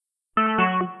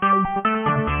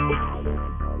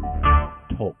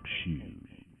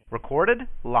recorded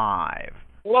live.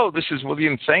 Hello, this is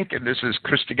William Fink, and this is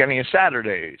Christogenea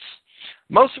Saturdays.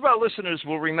 Most of our listeners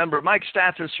will remember Mike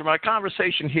Stathis from our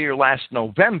conversation here last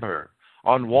November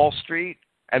on Wall Street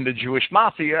and the Jewish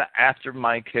Mafia after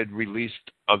Mike had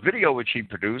released a video which he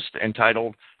produced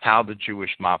entitled How the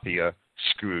Jewish Mafia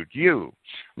Screwed You.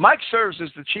 Mike serves as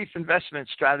the chief investment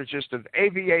strategist of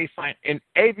AVA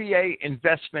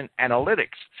Investment Analytics,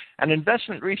 an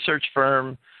investment research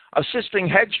firm assisting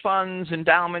hedge funds,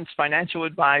 endowments, financial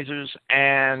advisors,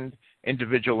 and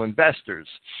individual investors.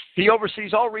 He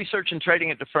oversees all research and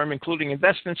trading at the firm, including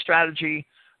investment strategy,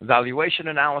 valuation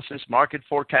analysis, market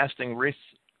forecasting,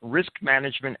 risk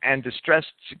management, and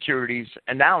distressed securities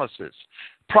analysis.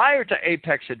 Prior to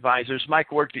Apex Advisors,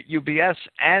 Mike worked at UBS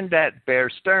and at Bear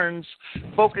Stearns,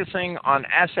 focusing on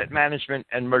asset management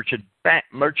and merchant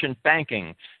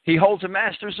banking. He holds a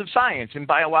Master's of Science in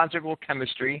Biological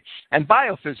Chemistry and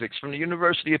Biophysics from the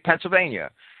University of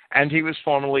Pennsylvania, and he was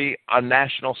formerly a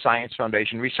National Science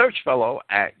Foundation Research Fellow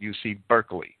at UC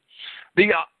Berkeley.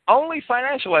 The only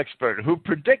financial expert who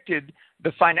predicted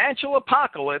the financial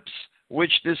apocalypse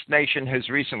which this nation has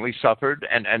recently suffered,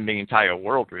 and the entire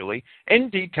world really, in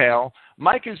detail,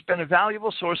 Mike has been a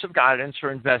valuable source of guidance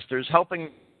for investors, helping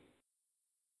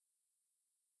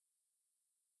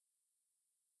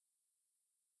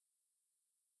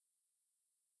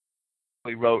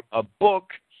he wrote a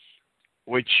book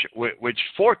which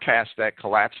forecast that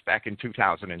collapse back in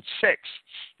 2006.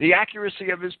 The accuracy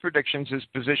of his predictions has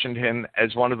positioned him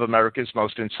as one of America's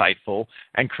most insightful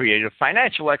and creative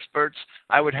financial experts.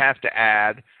 I would have to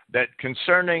add that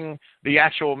concerning the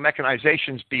actual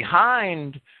mechanizations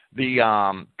behind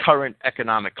the current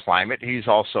economic climate, he's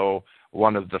also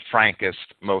one of the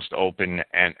frankest, most open,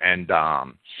 and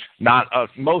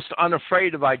most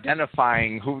unafraid of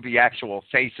identifying who the actual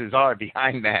faces are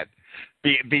behind that.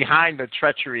 Behind the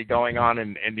treachery going on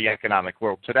in the economic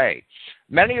world today.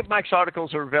 Many of Mike's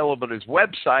articles are available at his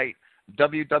website,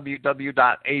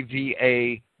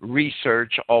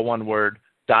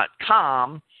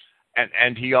 www.avaresearch.com,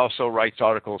 and he also writes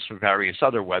articles for various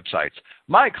other websites.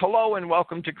 Mike, hello and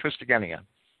welcome to Christogenea.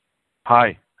 Hi.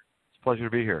 It's a pleasure to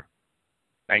be here.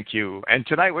 Thank you. And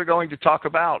tonight we're going to talk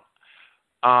about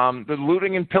the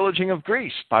looting and pillaging of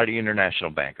Greece by the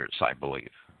international bankers, I believe,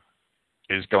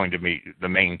 is going to be the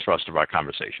main thrust of our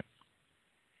conversation.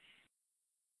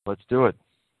 Let's do it.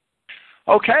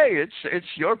 Okay, it's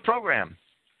your program.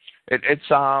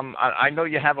 I know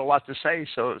you have a lot to say,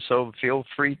 so feel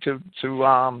free to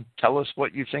tell us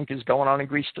what you think is going on in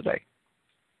Greece today.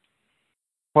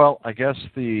 Well, I guess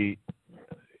the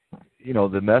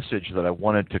message that I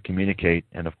wanted to communicate,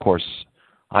 and of course,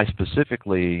 I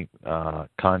specifically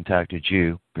contacted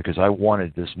you because I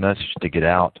wanted this message to get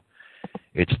out.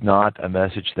 It's not a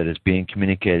message that is being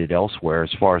communicated elsewhere,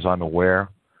 as far as I'm aware,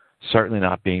 certainly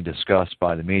not being discussed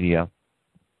by the media.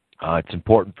 It's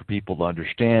important for people to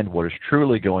understand what is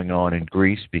truly going on in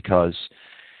Greece because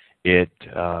it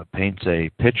paints a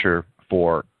picture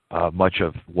for much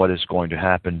of what is going to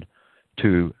happen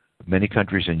to many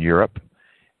countries in Europe,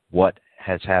 what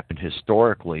has happened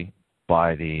historically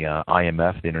by the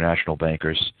IMF, the international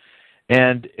bankers,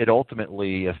 and it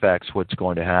ultimately affects what's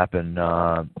going to happen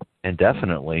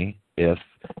indefinitely if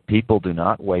people do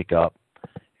not wake up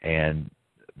and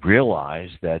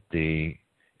realize that the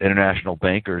international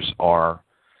bankers are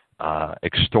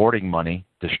extorting money,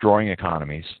 destroying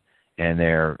economies, and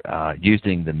they're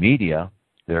using the media,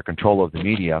 their control of the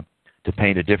media, to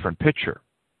paint a different picture.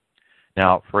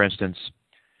 Now, for instance,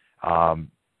 I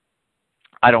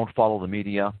don't follow the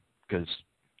media because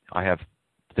I have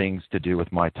things to do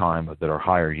with my time that are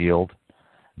higher yield,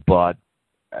 but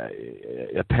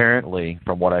apparently,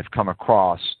 from what I've come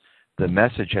across, the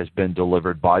message has been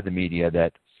delivered by the media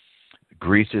that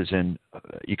Greece is in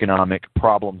economic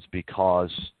problems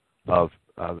because of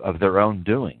their own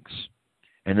doings.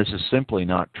 And this is simply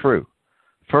not true.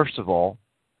 First of all,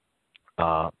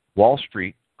 Wall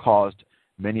Street caused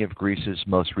many of Greece's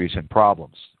most recent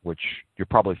problems, which you're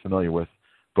probably familiar with,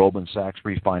 Goldman Sachs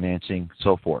refinancing,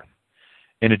 so forth.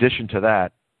 In addition to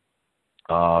that,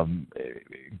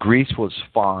 Greece was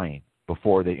fine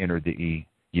before they entered the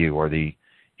EU or the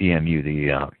EMU,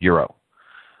 the euro.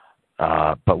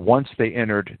 But once they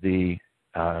entered the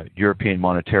European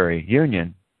Monetary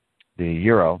Union, the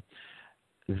euro,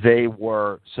 they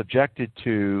were subjected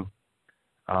to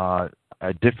a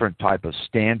different type of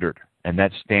standard. And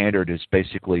that standard is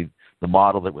basically the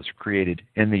model that was created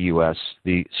in the U.S.,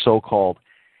 the so-called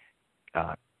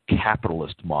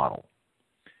capitalist model.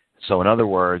 So in other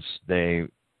words, they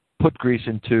put Greece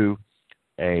into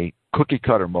a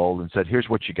cookie-cutter mold and said, here's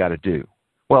what you got to do.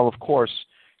 Well, of course,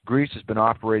 Greece has been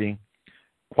operating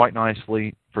quite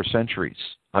nicely for centuries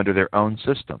under their own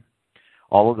system.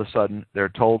 All of a sudden, they're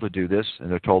told to do this and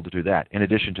they're told to do that. In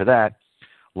addition to that,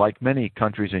 like many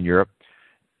countries in Europe,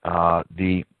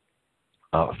 the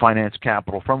finance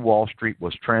capital from Wall Street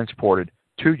was transported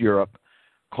to Europe,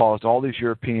 caused all these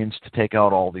Europeans to take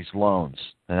out all these loans,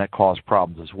 and that caused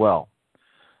problems as well.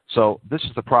 So this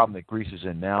is the problem that Greece is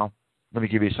in now. Let me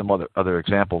give you some other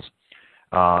examples.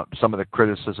 Some of the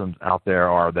criticisms out there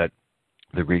are that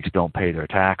the Greeks don't pay their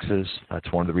taxes.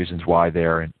 That's one of the reasons why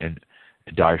they're in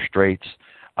dire straits.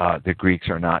 The Greeks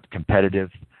are not competitive.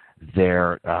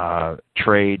 Their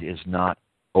trade is not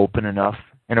open enough.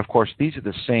 And, of course, these are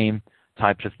the same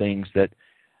types of things that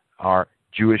our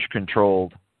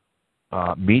Jewish-controlled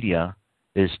media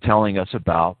is telling us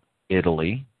about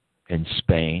Italy and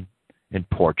Spain and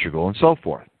Portugal and so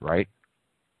forth, right?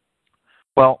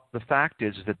 Well, the fact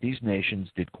is that these nations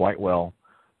did quite well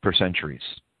for centuries.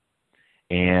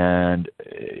 And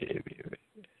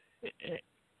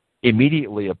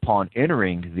immediately upon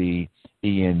entering the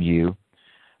EMU,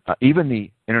 even the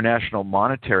International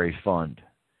Monetary Fund,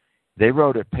 they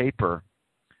wrote a paper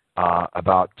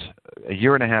about a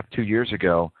year and a half, 2 years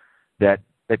ago, that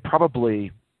they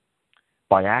probably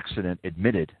by accident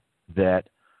admitted that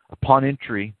upon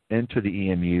entry into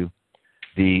the EMU,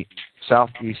 the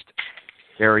Southeast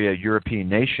area European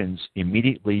nations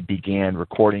immediately began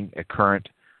recording a current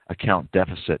account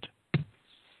deficit.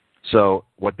 So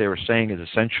what they were saying is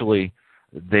essentially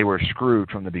they were screwed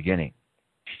from the beginning.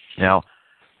 Now,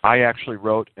 I actually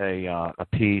wrote a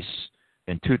piece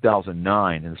in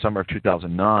 2009, in the summer of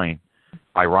 2009,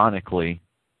 ironically,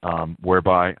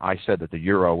 whereby I said that the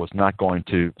euro was not going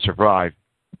to survive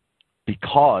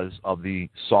because of the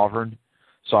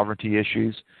sovereignty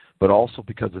issues, but also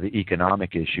because of the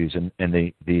economic issues. And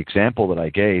the example that I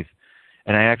gave,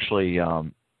 and I actually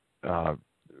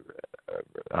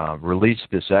released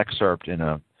this excerpt in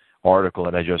an article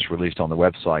that I just released on the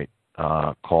website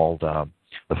called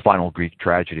 "The Final Greek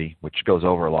Tragedy," which goes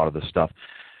over a lot of this stuff.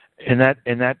 In that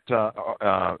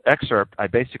excerpt, I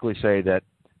basically say that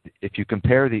if you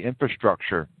compare the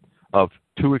infrastructure of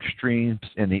two extremes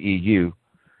in the EU,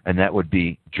 and that would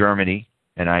be Germany,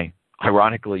 and I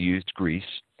ironically used Greece,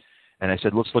 and I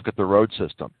said, let's look at the road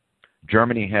system.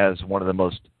 Germany has one of the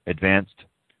most advanced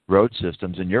road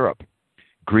systems in Europe.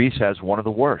 Greece has one of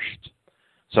the worst.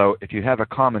 So if you have a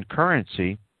common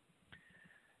currency,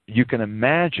 you can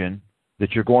imagine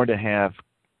that you're going to have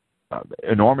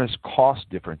enormous cost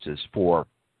differences for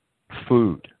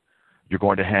food. You're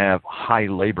going to have high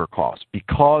labor costs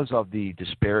because of the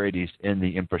disparities in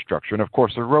the infrastructure. And, of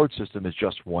course, the road system is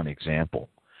just one example.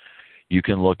 You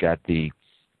can look at the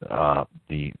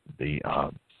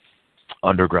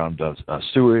underground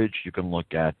sewage. You can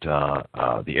look at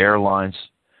the airlines,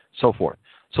 so forth.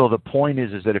 So the point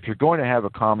is that if you're going to have a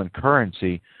common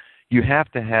currency, you have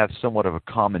to have somewhat of a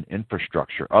common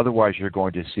infrastructure. Otherwise, you're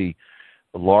going to see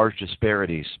large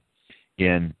disparities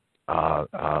in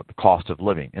the cost of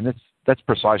living, and that's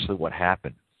precisely what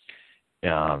happened.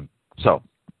 Well,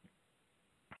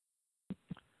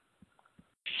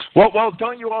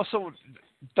 don't you also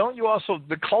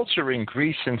the culture in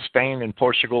Greece and Spain and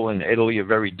Portugal and Italy are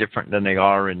very different than they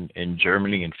are in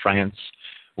Germany and France,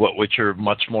 which are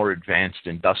much more advanced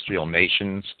industrial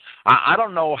nations. I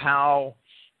don't know how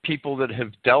people that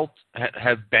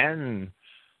have been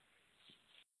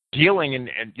dealing and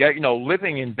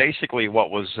living in basically what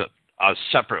was a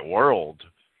separate world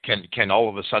can all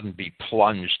of a sudden be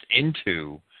plunged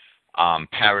into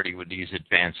parity with these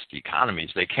advanced economies.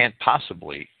 They can't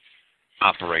possibly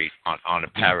operate on a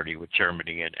parity with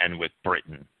Germany and with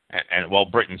Britain. And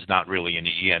Britain's not really in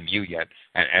the EMU yet,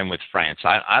 and with France.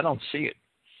 I don't see it.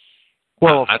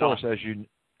 Well, of course,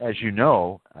 as you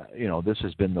know, this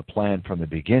has been the plan from the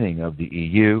beginning of the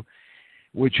EU,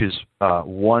 which is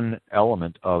one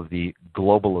element of the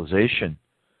globalization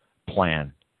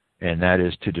plan, and that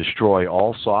is to destroy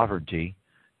all sovereignty,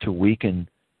 to weaken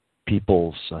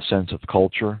people's sense of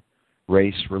culture,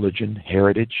 race, religion,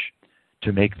 heritage,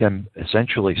 to make them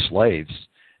essentially slaves,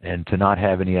 and to not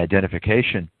have any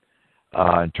identification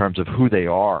in terms of who they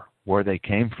are, where they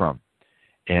came from,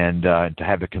 and to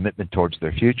have a commitment towards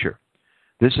their future.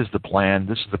 This is the plan.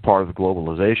 This is the part of the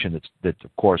globalization that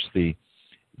of course, the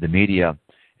media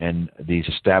and these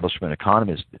establishment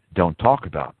economists don't talk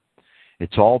about.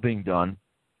 It's all being done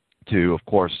to, of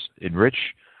course, enrich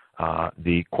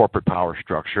the corporate power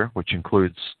structure, which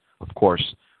includes, of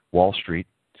course, Wall Street,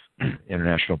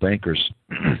 international bankers.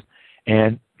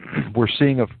 And we're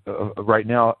seeing right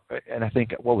now, and I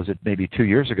think, what was it, maybe 2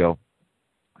 years ago,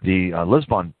 the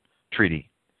Lisbon Treaty,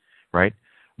 right?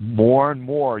 More and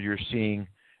more you're seeing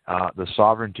the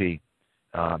sovereignty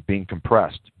being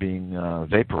compressed, being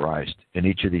vaporized in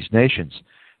each of these nations.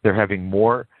 They're having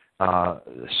more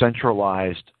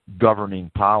centralized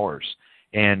governing powers.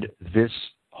 And this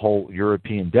whole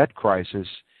European debt crisis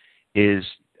is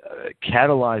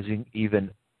catalyzing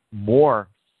even more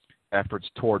efforts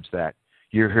towards that.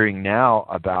 You're hearing now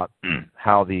about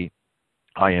how the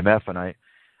IMF, and I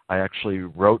actually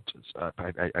wrote,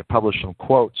 I published some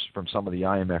quotes from some of the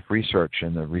IMF research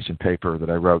in the recent paper that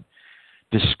I wrote,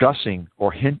 discussing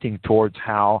or hinting towards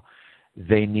how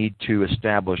they need to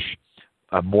establish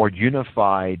a more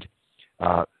unified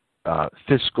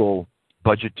fiscal,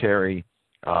 budgetary,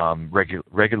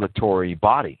 regulatory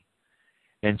body.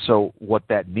 And so what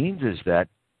that means is that,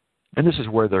 and this is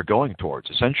where they're going towards,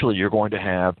 essentially you're going to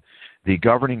have the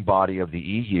governing body of the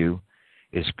EU,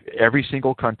 is every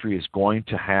single country is going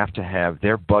to have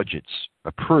their budgets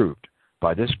approved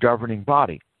by this governing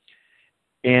body.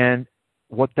 And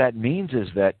what that means is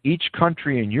that each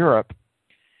country in Europe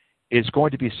is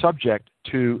going to be subject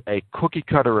to a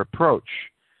cookie-cutter approach.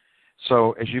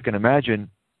 So as you can imagine,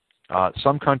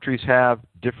 some countries have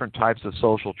different types of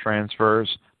social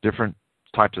transfers, different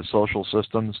types of social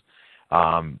systems,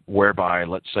 whereby,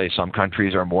 let's say, some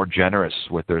countries are more generous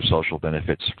with their social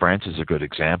benefits. France is a good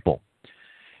example.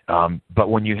 But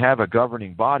when you have a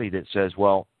governing body that says,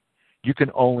 well, you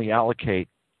can only allocate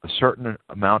a certain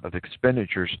amount of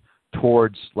expenditures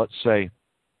towards, let's say,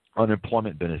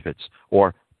 unemployment benefits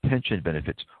or pension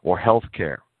benefits or health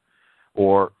care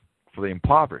or for the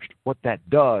impoverished, what that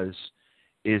does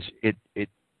is it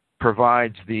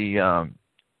provides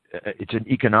it's an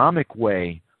economic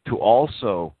way to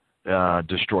also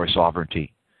destroy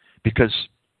sovereignty, because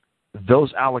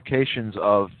those allocations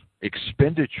of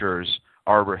expenditures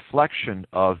are a reflection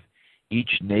of each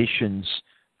nation's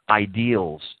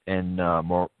ideals and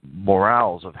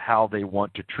morals of how they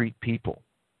want to treat people,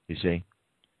 you see.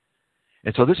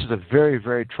 And so this is a very,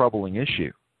 very troubling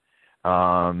issue.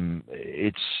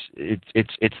 It's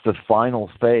the final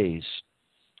phase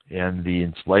in the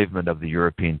enslavement of the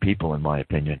European people, in my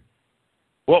opinion.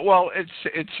 Well,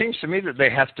 it seems to me that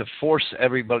they have to force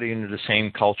everybody into the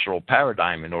same cultural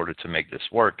paradigm in order to make this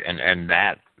work, and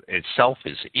that itself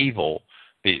is evil.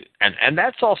 And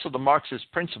that's also the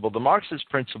Marxist principle. The Marxist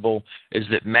principle is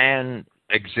that man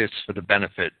exists for the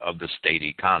benefit of the state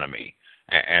economy,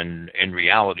 and in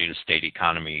reality, the state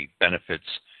economy benefits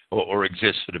or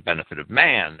exists for the benefit of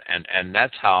man, and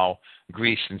that's how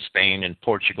Greece and Spain and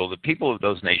Portugal, the people of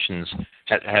those nations,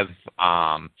 have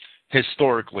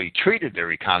historically treated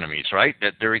their economies, right?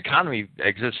 That their economy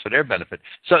exists for their benefit.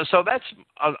 So that's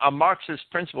a Marxist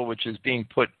principle which is being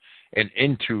put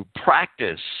into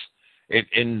practice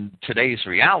in today's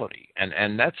reality,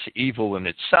 and that's evil in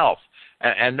itself.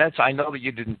 And that's, I know that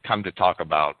you didn't come to talk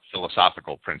about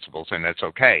philosophical principles, and that's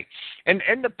okay. And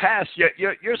in the past,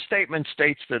 your statement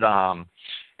states that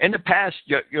in the past,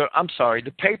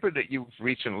 the paper that you've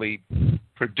recently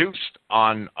produced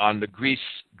on the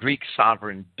Greek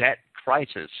sovereign debt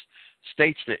crisis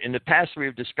states that in the past we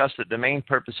have discussed that the main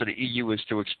purpose of the EU is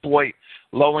to exploit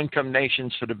low-income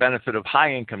nations for the benefit of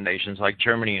high-income nations like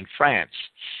Germany and France.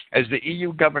 As the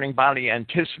EU governing body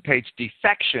anticipates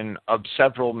defection of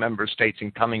several member states in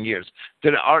coming years,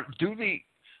 are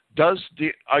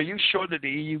you sure that the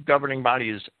EU governing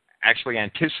body is actually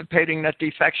anticipating that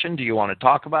defection? Do you want to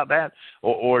talk about that?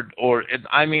 Or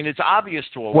I mean, it's obvious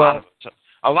to a lot of us.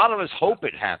 A lot of us hope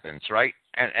it happens, right?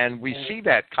 And we see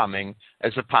that coming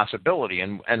as a possibility,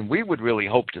 and we would really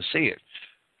hope to see it.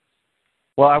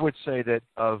 Well, I would say that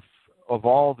of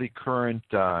all the current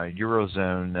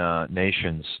Eurozone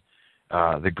nations,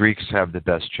 the Greeks have the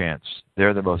best chance.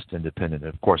 They're the most independent.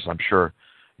 Of course, I'm sure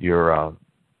you're a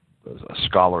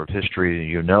scholar of history, and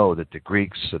you know that the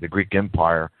Greek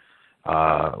Empire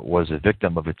was a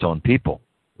victim of its own people,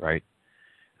 right?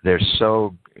 They're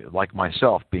so, like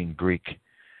myself, being Greek,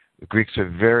 the Greeks are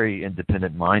very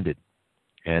independent-minded,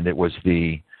 and it was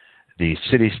the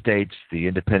city-states, the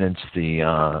independence,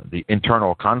 the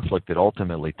internal conflict that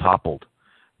ultimately toppled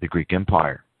the Greek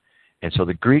Empire. And so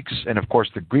the Greeks, and of course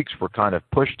the Greeks were kind of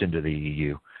pushed into the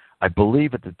EU. I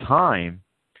believe at the time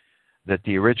that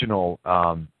the original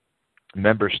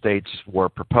member states were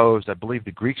proposed, I believe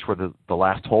the Greeks were the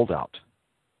last holdout.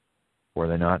 Were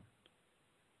they not?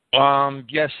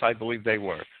 Yes, I believe they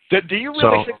were. Do you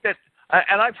really think that,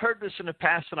 and I've heard this in the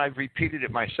past and I've repeated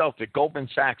it myself, that Goldman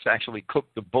Sachs actually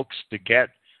cooked the books to get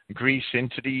Greece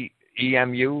into the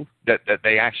EMU, that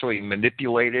they actually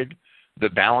manipulated the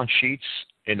balance sheets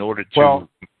in order to... Well,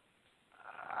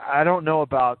 I don't know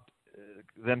about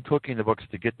them cooking the books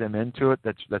to get them into it.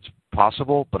 That's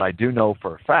possible, but I do know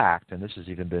for a fact, and this has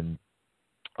even been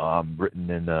written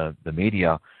in the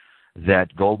media,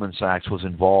 that Goldman Sachs was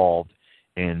involved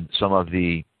in some of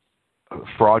the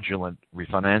fraudulent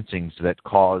refinancings that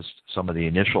caused some of the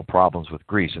initial problems with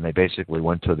Greece, and they basically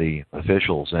went to the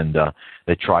officials and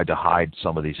they tried to hide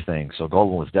some of these things. So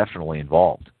Goldman was definitely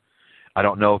involved. I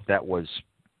don't know if that was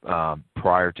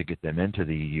prior to get them into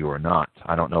the EU or not.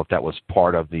 I don't know if that was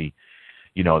part of the,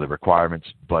 the requirements,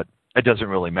 but it doesn't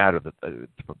really matter.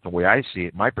 The way I see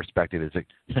it, my perspective is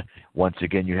that once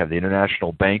again you have the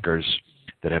international bankers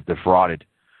that have defrauded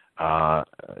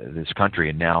this country,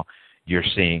 and now you're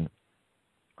seeing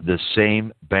the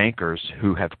same bankers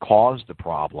who have caused the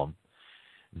problem.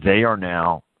 They are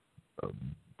now, of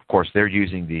course, they're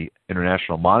using the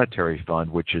International Monetary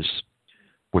Fund, which is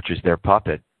their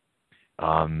puppet,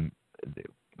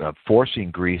 forcing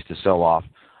Greece to sell off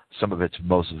some of its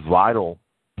most vital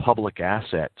public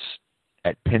assets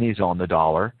at pennies on the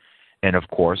dollar, and of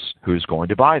course, who's going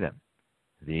to buy them?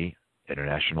 The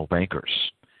international bankers.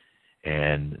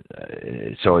 And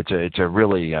so it's a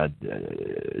really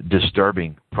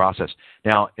disturbing process.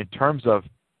 Now, in terms of,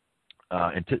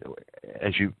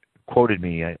 as you quoted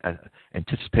me,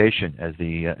 anticipation, as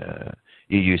the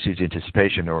EU sees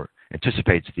anticipation or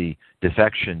anticipates the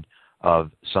defection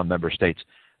of some member states.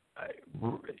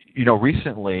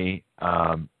 Recently,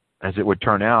 as it would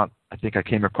turn out, I think I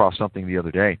came across something the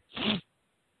other day.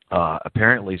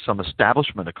 Apparently, some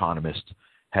establishment economists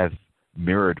have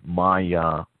mirrored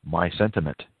my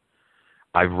sentiment.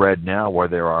 I've read now where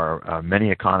there are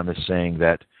many economists saying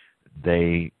that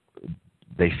they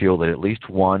feel that at least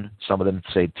one, some of them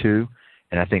say two,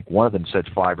 and I think one of them said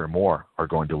 5 or more are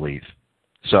going to leave.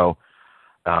 So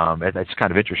that's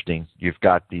kind of interesting. You've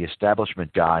got the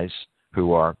establishment guys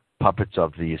who are puppets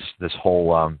of this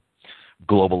whole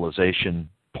globalization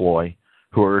ploy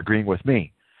who are agreeing with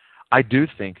me. I do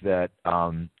think that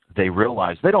they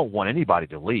realize they don't want anybody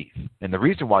to leave. And the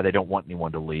reason why they don't want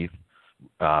anyone to leave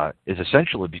is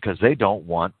essentially because they don't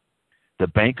want the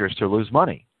bankers to lose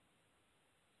money.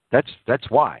 That's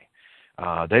why.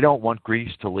 They don't want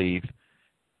Greece to leave,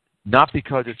 not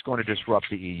because it's going to disrupt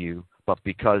the EU, but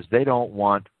because they don't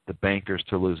want the bankers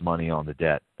to lose money on the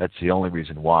debt. That's the only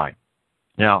reason why.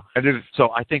 Now,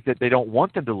 so I think that they don't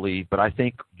want them to leave, but I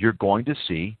think you're going to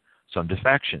see some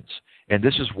defections. And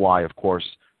this is why, of course,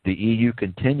 the EU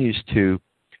continues to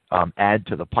add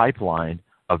to the pipeline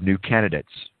of new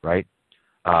candidates, right?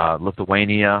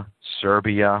 Lithuania,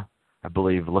 Serbia, I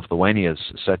believe Lithuania is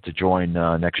set to join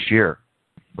next year,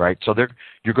 right? So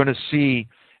you're going to see,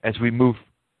 as we move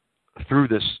through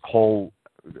this whole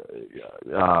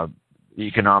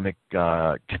economic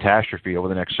catastrophe over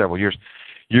the next several years,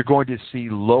 you're going to see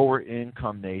lower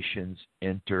income nations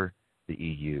enter the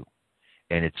EU.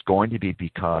 And it's going to be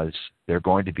because they're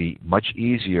going to be much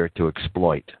easier to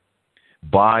exploit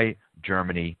by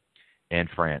Germany and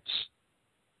France.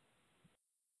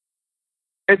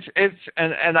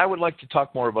 And I would like to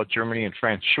talk more about Germany and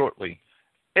France shortly.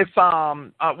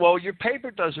 Your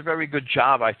paper does a very good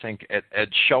job, I think, at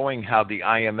showing how the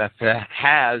IMF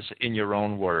has, in your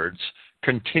own words,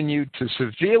 continued to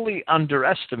severely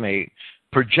underestimate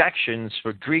projections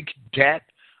for Greek debt,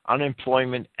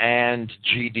 unemployment, and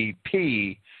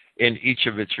GDP in each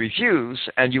of its reviews.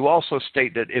 And you also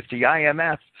state that if the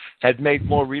IMF had made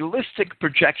more realistic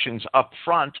projections up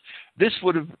front, this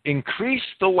would have increased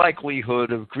the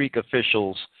likelihood of Greek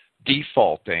officials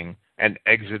defaulting and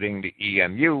exiting the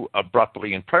EMU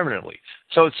abruptly and permanently.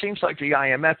 So it seems like the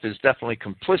IMF is definitely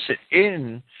complicit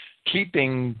in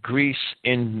keeping Greece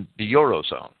in the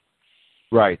Eurozone.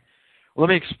 Right. Let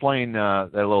me explain that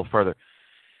a little further.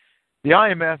 The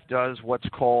IMF does what's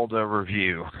called a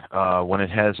review. When it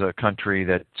has a country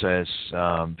that is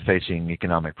facing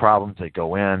economic problems, they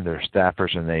go in, their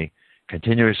staffers, and they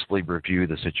continuously review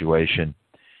the situation.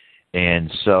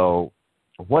 And so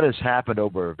what has happened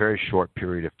over a very short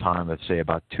period of time, let's say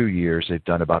about 2 years, they've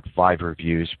done about 5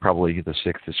 reviews. Probably the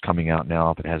 6th is coming out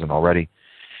now if it hasn't already.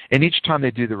 And each time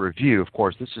they do the review, of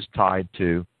course, this is tied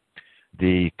to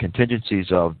the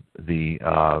contingencies of the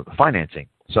financing.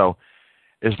 So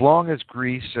as long as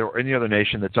Greece or any other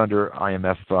nation that's under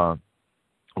IMF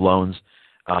loans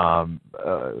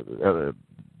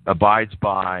abides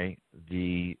by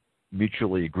the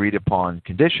mutually agreed upon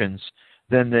conditions,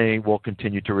 then they will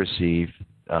continue to receive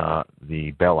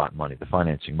the bailout money, the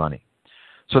financing money.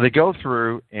 So they go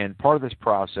through, and part of this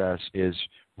process is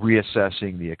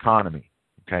reassessing the economy.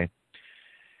 Okay.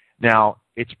 Now,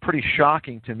 it's pretty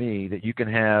shocking to me that you can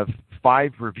have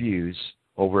 5 reviews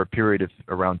over a period of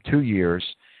around 2 years,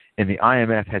 and the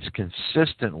IMF has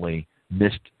consistently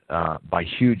missed by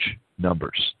huge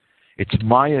numbers. It's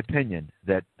my opinion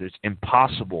that it's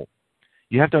impossible.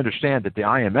 You have to understand that the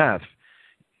IMF,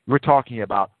 We're talking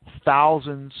about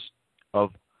thousands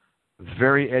of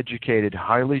very educated,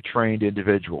 highly trained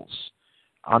individuals.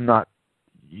 I'm not,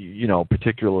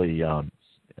 particularly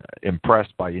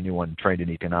impressed by anyone trained in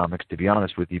economics, to be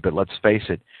honest with you, but let's face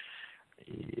it,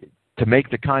 to make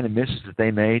the kind of misses that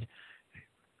they made,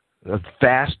 a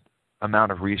vast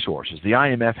amount of resources. The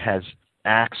IMF has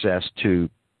access to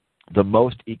the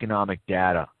most economic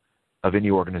data of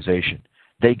any organization.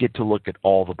 They get to look at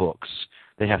all the books.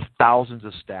 They have thousands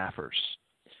of staffers,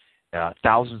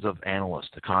 thousands of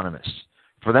analysts, economists.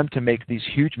 For them to make these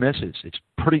huge misses, it's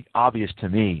pretty obvious to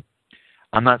me.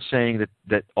 I'm not saying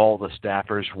that all the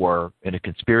staffers were in a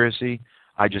conspiracy.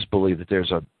 I just believe that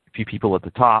there's a few people at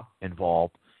the top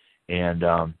involved, and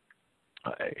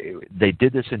they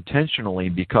did this intentionally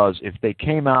because if they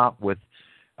came out with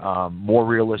more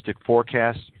realistic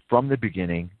forecasts from the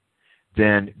beginning,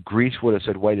 then Greece would have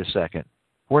said, "Wait a second,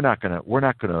 we're not going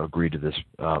to agree to this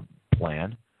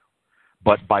plan."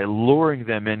 But by luring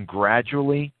them in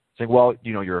gradually, saying, "Well,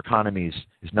 your economy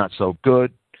is not so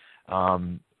good.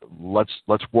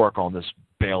 Let's work on this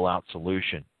bailout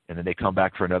solution," and then they come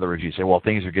back for another review, say, "Well,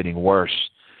 things are getting worse,"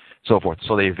 so forth.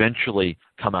 So they eventually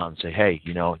come out and say, "Hey,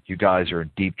 you guys are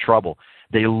in deep trouble."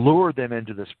 They lured them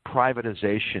into this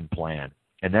privatization plan,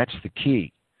 and that's the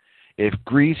key. If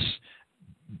Greece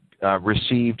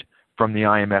received from the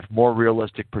IMF more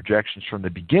realistic projections from the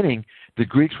beginning, the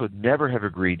Greeks would never have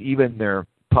agreed, even their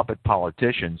puppet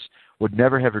politicians would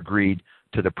never have agreed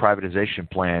to the privatization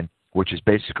plan, which is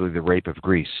basically the rape of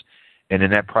Greece. And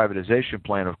in that privatization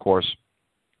plan, of course,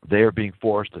 they are being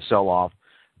forced to sell off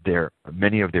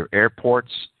many of their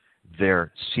airports,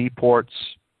 their seaports,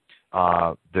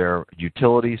 their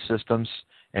utility systems,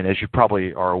 and as you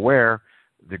probably are aware,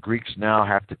 the Greeks now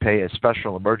have to pay a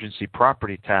special emergency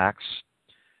property tax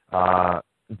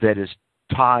that is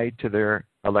tied to their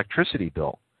electricity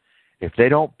bill. If they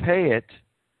don't pay it,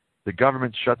 the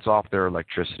government shuts off their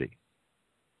electricity.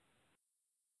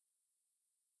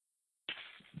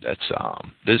 That's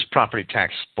this property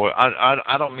tax. Boy,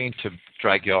 I don't mean to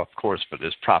drag you off course, but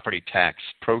there's property tax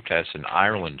protests in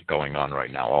Ireland going on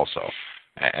right now also,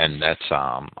 and that's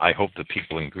I hope the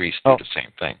people in Greece do the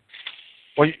same thing.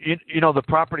 Well, the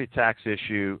property tax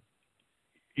issue.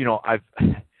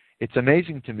 It's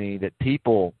amazing to me that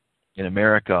people in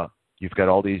America, you've got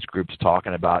all these groups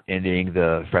talking about ending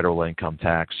the federal income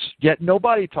tax, yet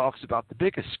nobody talks about the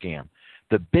biggest scam.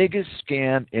 The biggest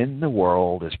scam in the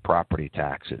world is property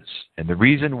taxes. And the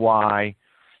reason why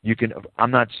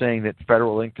I'm not saying that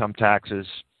federal income taxes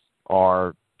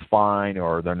are fine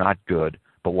or they're not good,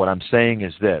 but what I'm saying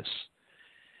is this.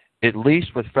 At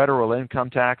least with federal income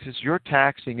taxes, you're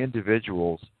taxing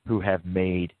individuals who have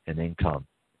made an income.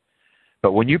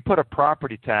 But when you put a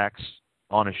property tax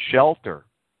on a shelter,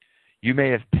 you may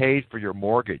have paid for your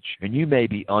mortgage and you may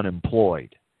be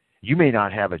unemployed. You may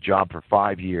not have a job for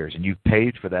 5 years and you've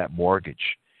paid for that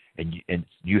mortgage, and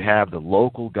you have the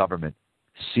local government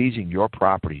seizing your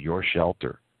property, your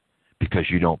shelter, because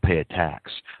you don't pay a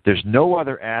tax. There's no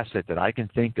other asset that I can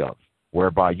think of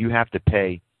whereby you have to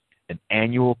pay an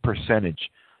annual percentage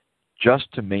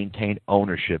just to maintain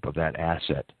ownership of that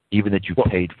asset, even that you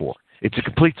paid for. It's a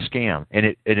complete scam, and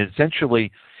it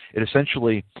essentially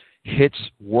hits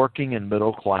working and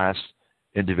middle class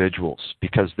individuals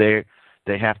because they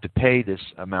have to pay this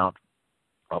amount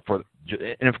for.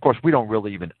 And of course, we don't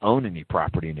really even own any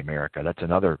property in America. That's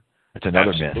another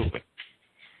myth.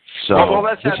 So well,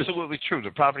 that's absolutely true.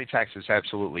 The property tax is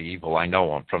absolutely evil. I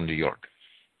know. I'm from New York.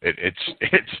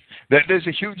 There's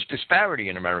a huge disparity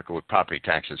in America with property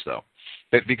taxes, though,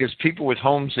 because people with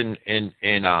homes in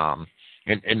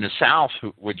the South,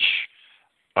 which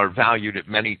are valued at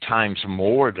many times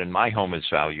more than my home is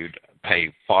valued,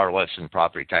 pay far less in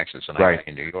property taxes than I pay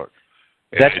in New York.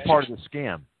 That's part of the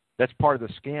scam. That's part of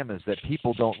the scam is that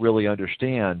people don't really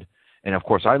understand. And, of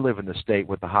course, I live in the state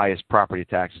with the highest property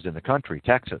taxes in the country,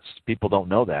 Texas. People don't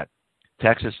know that.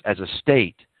 Texas, as a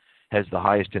state, has the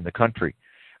highest in the country.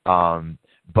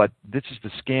 But this is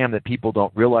the scam that people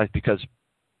don't realize because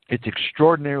it's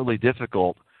extraordinarily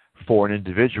difficult for an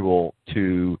individual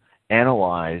to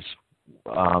analyze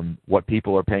what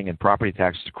people are paying in property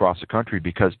taxes across the country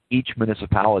because each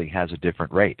municipality has a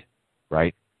different rate,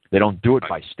 right? They don't do it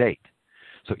by state.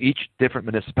 So each different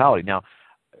municipality. Now,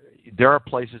 there are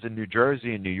places in New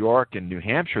Jersey and New York and New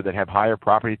Hampshire that have higher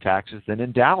property taxes than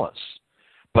in Dallas.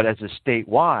 But as a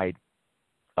statewide,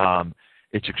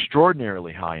 it's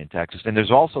extraordinarily high in Texas. And there's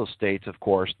also states, of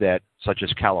course, that, such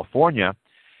as California,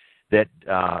 that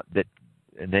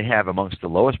and they have amongst the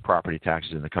lowest property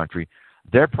taxes in the country.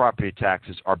 Their property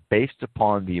taxes are based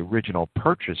upon the original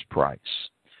purchase price.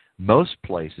 Most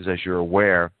places, as you're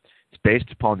aware, It's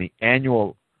based upon the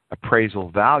annual appraisal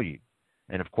value.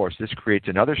 And, of course, this creates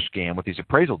another scam with these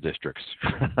appraisal districts,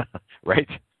 right?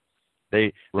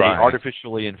 They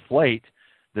artificially inflate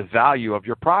the value of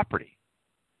your property,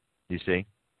 you see?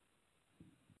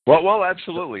 Well,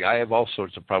 absolutely. I have all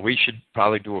sorts of problems. We should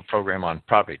probably do a program on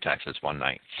property taxes one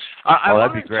night.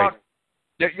 That'd be great.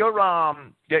 You're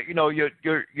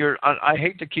I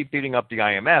hate to keep beating up the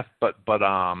IMF, but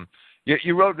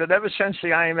you wrote that ever since the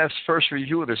IMF's first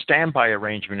review of the standby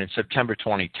arrangement in September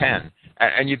 2010,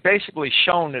 and you've basically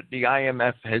shown that the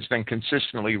IMF has been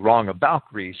consistently wrong about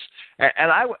Greece.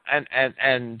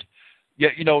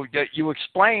 You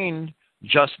explained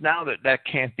just now that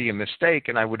can't be a mistake,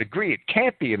 and I would agree it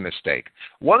can't be a mistake.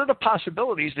 What are the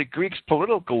possibilities that Greek's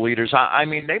political leaders, I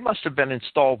mean, they must have been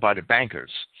installed by the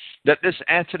bankers, that this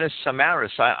Antonis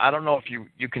Samaras, I don't know if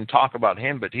you can talk about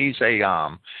him, but he's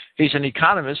an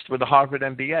economist with a Harvard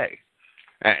MBA,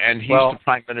 and he's the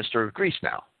Prime Minister of Greece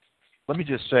now. Let me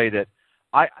just say that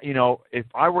if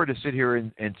I were to sit here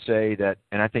and say that,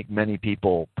 and I think many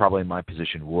people probably in my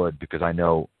position would, because I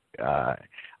know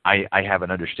I have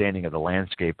an understanding of the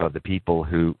landscape of the people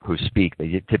who speak.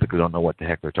 They typically don't know what the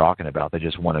heck they're talking about. They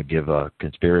just want to give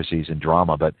conspiracies and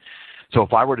drama. But so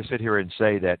if I were to sit here and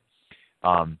say that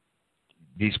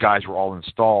these guys were all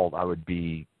installed, I would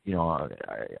be a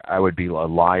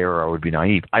liar, or I would be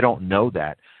naive. I don't know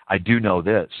that. I do know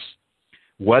this: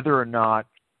 whether or not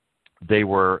they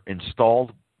were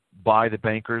installed by the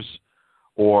bankers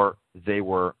or they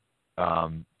were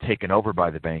taken over by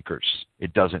the bankers,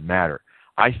 it doesn't matter.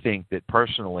 I think that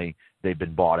personally they've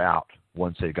been bought out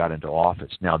once they got into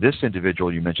office. Now, this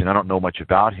individual you mentioned, I don't know much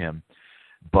about him,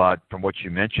 but from what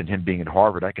you mentioned, him being at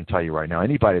Harvard, I can tell you right now,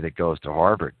 anybody that goes to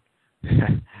Harvard,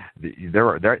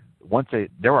 they're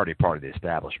already part of the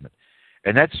establishment,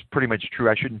 and that's pretty much true.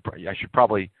 I should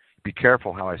probably be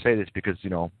careful how I say this because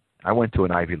I went to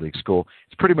an Ivy League school.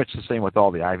 It's pretty much the same with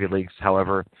all the Ivy Leagues.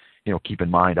 However, keep in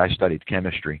mind I studied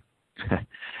chemistry, so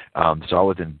I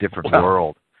was in a different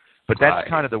world. But that's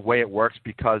kind of the way it works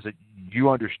because you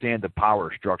understand the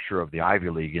power structure of the Ivy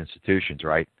League institutions,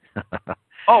 right?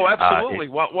 Oh, absolutely.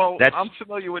 I'm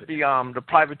familiar with the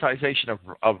privatization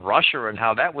of Russia and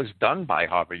how that was done by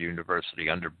Harvard University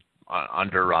under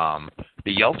the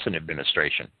Yeltsin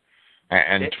administration,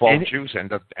 and 12 Jews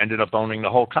ended up owning the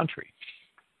whole country.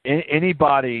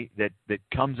 Anybody that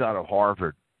comes out of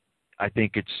Harvard, I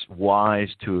think it's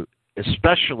wise to,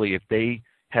 especially if they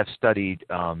have studied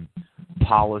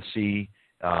policy,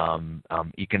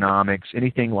 economics,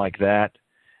 anything like that,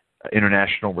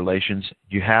 international relations,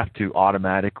 you have to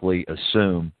automatically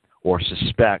assume or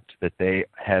suspect that they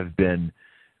have been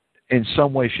in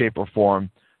some way, shape, or form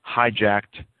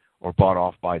hijacked or bought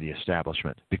off by the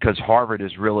establishment, because Harvard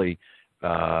is really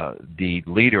the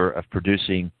leader of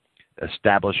producing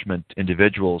establishment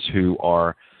individuals who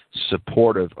are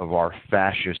supportive of our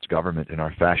fascist government and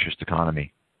our fascist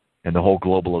economy and the whole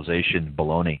globalization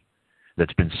baloney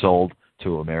that's been sold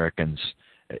to Americans.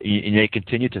 And they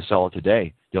continue to sell it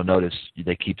today. You'll notice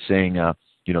they keep saying,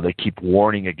 they keep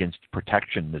warning against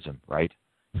protectionism, right?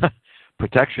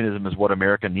 Protectionism is what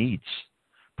America needs.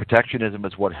 Protectionism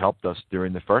is what helped us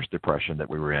during the first depression that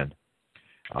we were in.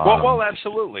 Well,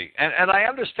 absolutely, and I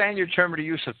understand your term of the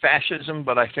use of fascism,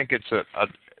 but I think it's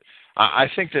I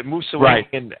think that Mussolini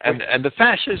and the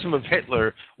fascism of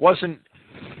Hitler was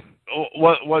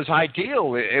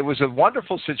ideal. It was a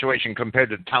wonderful situation compared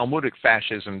to Talmudic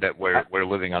fascism that we're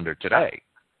living under today.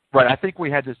 Right. I think we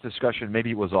had this discussion.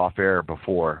 Maybe it was off air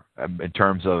before, in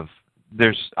terms of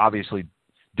there's obviously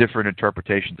different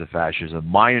interpretations of fascism.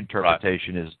 My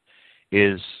interpretation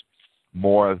is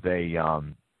more of a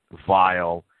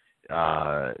vile,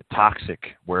 toxic,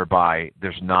 whereby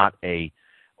there's not a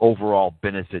overall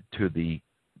benefit to the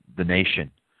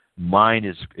nation. Mine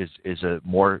is a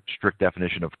more strict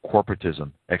definition of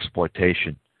corporatism,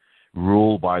 exploitation,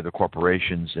 rule by the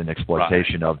corporations and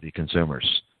exploitation of the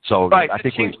consumers. So I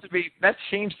think that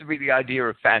seems to be the idea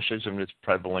of fascism that's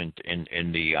prevalent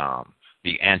in the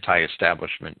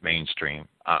anti-establishment mainstream.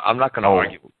 I'm not going to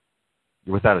argue.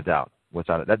 Without a doubt.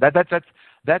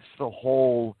 That's the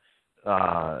whole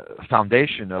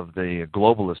foundation of the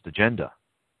globalist agenda.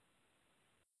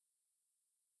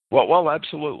 Well,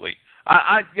 absolutely.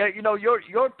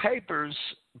 Your papers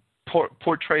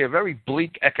portray a very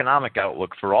bleak economic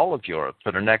outlook for all of Europe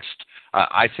for the next,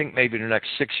 I think maybe the next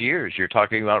 6 years. You're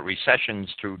talking about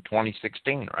recessions through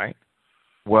 2016, right?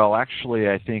 Well, actually,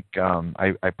 I think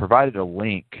I provided a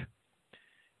link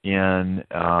in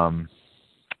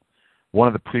one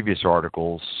of the previous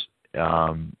articles.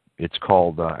 It's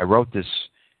called, I wrote this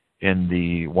in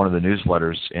one of the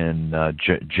newsletters in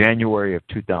January of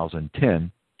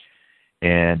 2010.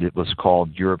 and it was called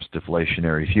Europe's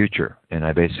Deflationary Future. And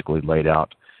I basically laid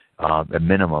out a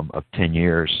minimum of 10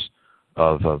 years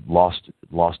of a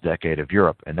lost decade of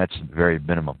Europe, and that's the very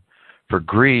minimum. For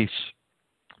Greece,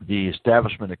 the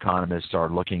establishment economists are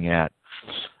looking at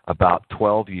about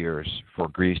 12 years for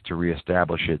Greece to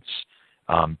reestablish its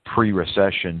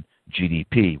pre-recession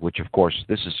GDP, which, of course,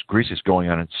 Greece is going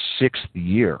on its 6th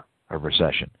year of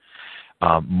recession.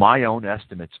 My own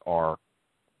estimates are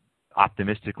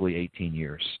optimistically 18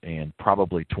 years and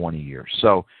probably 20 years.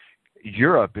 So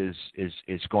Europe is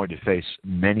going to face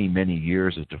many, many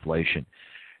years of deflation.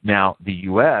 Now, the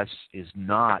U.S. is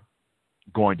not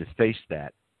going to face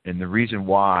that, and the reason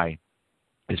why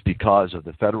is because of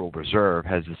the Federal Reserve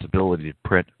has this ability to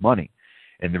print money.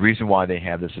 And the reason why they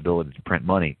have this ability to print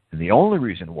money, and the only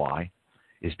reason why,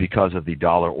 is because of the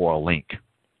dollar-oil link.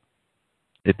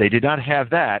 If they did not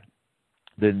have that,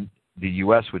 then the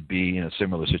U.S. would be in a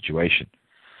similar situation.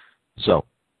 So,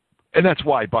 and that's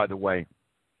why, by the way,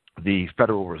 the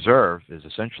Federal Reserve is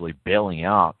essentially bailing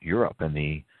out Europe and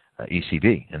the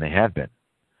ECB, and they have been,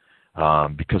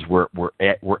 because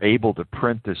we're able to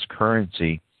print this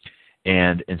currency,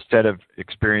 and instead of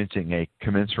experiencing a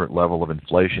commensurate level of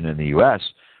inflation in the U.S.,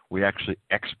 we actually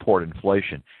export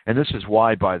inflation. And this is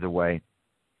why, by the way,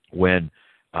 when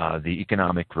the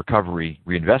Economic Recovery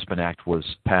Reinvestment Act was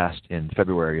passed in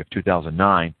February of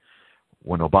 2009,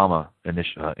 when Obama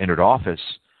entered office,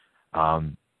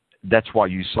 that's why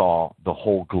you saw the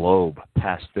whole globe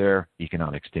pass their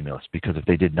economic stimulus, because if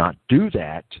they did not do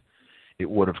that, it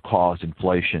would have caused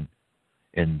inflation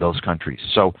in those countries.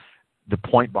 So the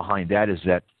point behind that is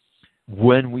that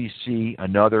when we see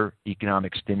another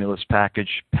economic stimulus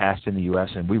package passed in the U.S.,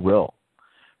 and we will,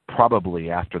 probably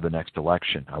after the next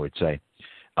election, I would say,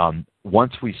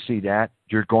 once we see that,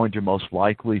 you're going to most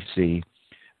likely see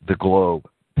the globe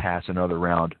pass another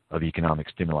round of economic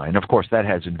stimuli. And, of course, that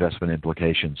has investment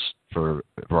implications for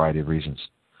a variety of reasons.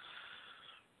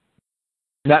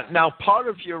 Now, part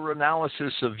of your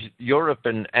analysis of Europe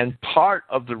and part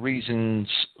of the reasons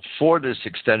for this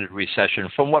extended recession,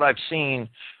 from what I've seen,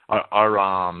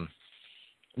 are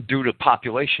due to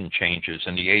population changes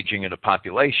and the aging of the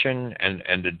population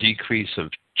and the decrease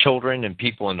of children and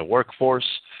people in the workforce.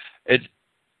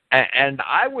 And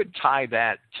I would tie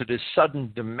that to this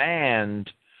sudden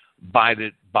demand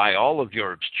by all of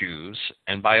Europe's Jews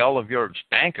and by all of Europe's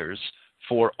bankers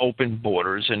for open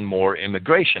borders and more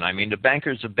immigration. I mean, the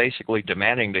bankers are basically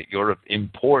demanding that Europe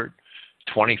import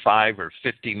 25 or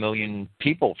 50 million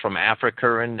people from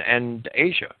Africa and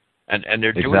Asia, and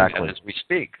they're doing that as we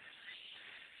speak.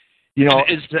 You know,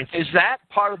 is that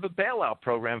part of a bailout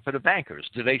program for the bankers?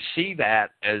 Do they see that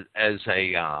as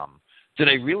a do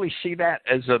they really see that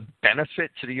as a benefit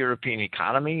to the European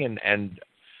economy and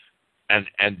as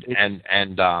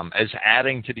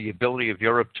adding to the ability of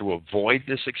Europe to avoid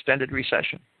this extended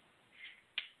recession?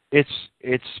 It's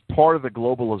part of the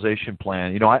globalization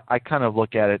plan. You know, I kind of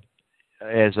look at it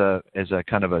as a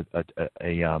kind of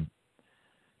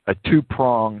a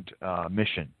two-pronged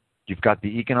mission. You've got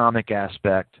the economic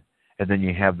aspect, and then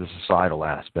you have the societal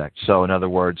aspect. So, in other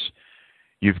words,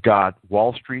 you've got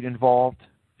Wall Street involved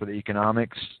for the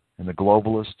economics and the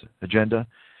globalist agenda,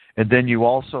 and then you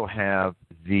also have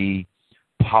the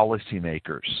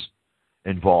policymakers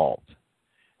involved.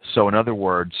 So, in other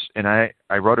words, and I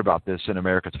wrote about this in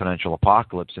America's Financial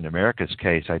Apocalypse. In America's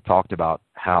case, I talked about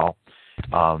how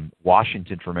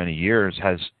Washington for many years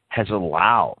has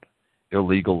allowed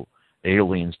illegal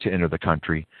aliens to enter the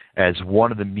country as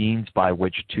one of the means by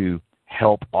which to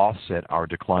help offset our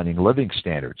declining living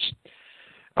standards.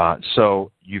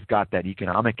 So you've got that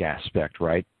economic aspect,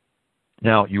 right?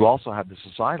 Now, you also have the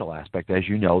societal aspect. As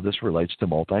you know, this relates to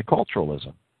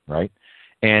multiculturalism, right?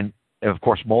 And, of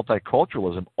course,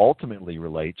 multiculturalism ultimately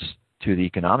relates to the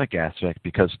economic aspect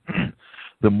because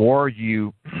the more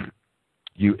you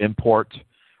import,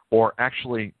 or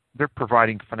actually they're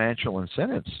providing financial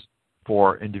incentives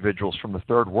for individuals from the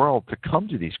third world to come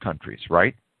to these countries,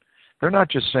 right? They're not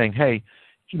just saying, hey,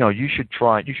 you know, you should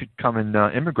come and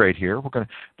immigrate here.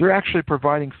 They're actually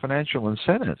providing financial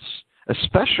incentives,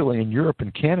 especially in Europe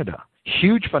and Canada,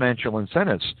 huge financial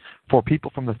incentives for people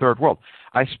from the third world.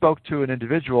 I spoke to an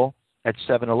individual at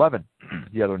 7-Eleven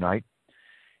the other night,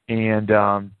 and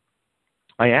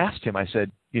I asked him, I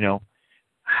said, you know,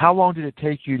 how long did it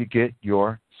take you to get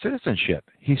your citizenship?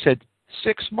 He said,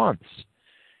 6 months.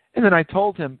 And then I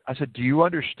told him, I said, do you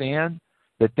understand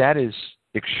that is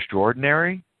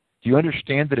extraordinary? Do you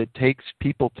understand that it takes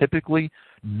people typically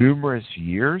numerous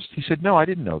years? He said, no, I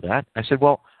didn't know that. I said,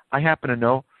 well, I happen to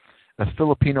know a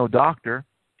Filipino doctor.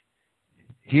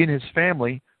 He and his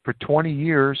family, for 20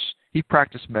 years, He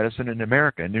practiced medicine in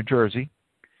America, in New Jersey,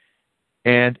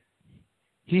 and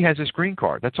he has his green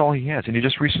card. That's all he has, and he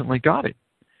just recently got it.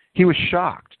 He was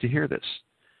shocked to hear this.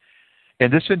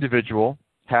 And this individual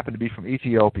happened to be from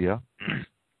Ethiopia,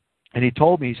 and he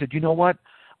told me, he said, you know what?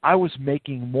 I was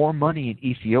making more money in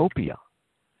Ethiopia.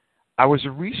 I was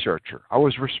a researcher. I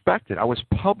was respected. I was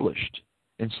published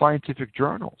in scientific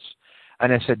journals.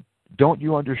 And I said, don't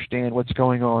you understand what's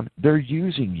going on? They're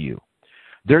using you.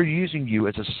 They're using you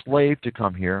as a slave to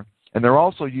come here, and they're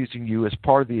also using you as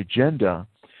part of the agenda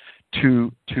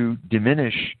to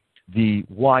diminish the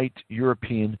white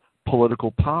European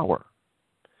political power.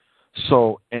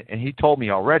 So, and he told me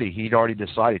already, he'd already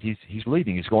decided he's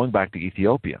leaving. He's going back to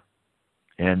Ethiopia.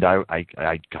 And I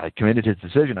committed his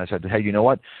decision. I said, hey, you know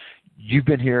what? You've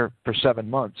been here for 7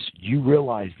 months. You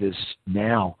realize this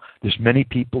now. There's many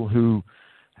people who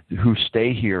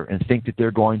stay here and think that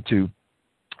they're going to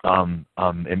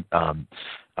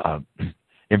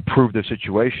improve their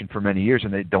situation for many years,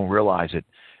 and they don't realize it.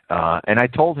 And I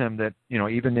told him that, you know,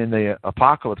 even in the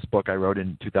Apocalypse book I wrote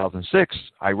in 2006,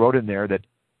 I wrote in there that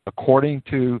according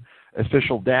to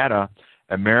official data,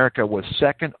 America was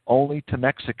second only to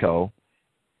Mexico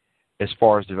as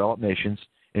far as developed nations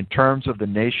in terms of the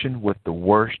nation with the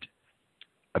worst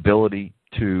ability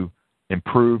to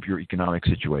improve your economic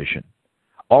situation.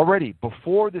 Already,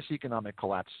 before this economic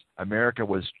collapse, America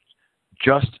was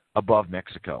just above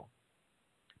Mexico.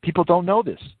 People don't know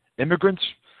this. Immigrants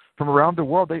from around the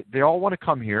world, they all want to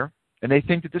come here, and they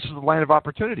think that this is the land of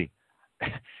opportunity.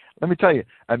 Let me tell you,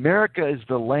 America is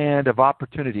the land of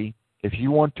opportunity if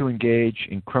you want to engage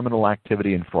in criminal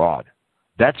activity and fraud.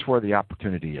 That's where the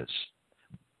opportunity is.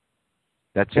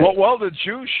 That's it. Well, the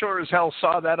Jews sure as hell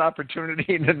saw that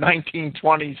opportunity in the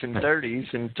 1920s and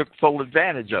 30s and took full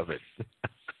advantage of it.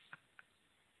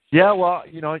 Yeah, well,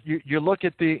 you know, you just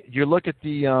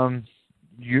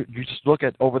look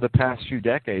at over the past few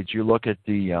decades. You look at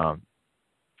the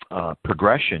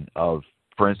progression of,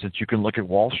 for instance, you can look at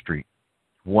Wall Street.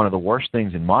 One of the worst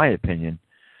things, in my opinion,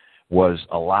 was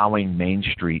allowing Main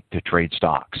Street to trade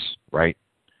stocks. Right?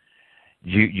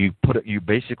 You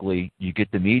basically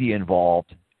get the media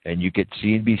involved, and you get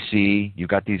CNBC. You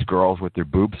got these girls with their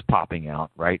boobs popping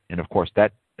out, right? And of course,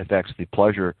 that affects the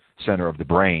pleasure center of the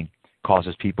brain,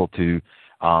 causes people to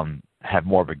have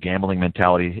more of a gambling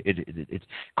mentality. It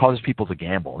causes people to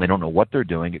gamble. They don't know what they're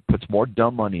doing. It puts more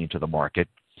dumb money into the market,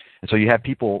 and so you have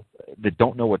people that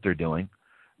don't know what they're doing.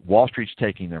 Wall Street's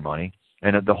taking their money,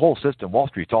 and the whole system, Wall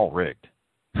Street's all rigged.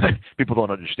 People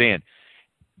don't understand.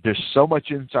 There's so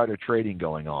much insider trading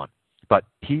going on, but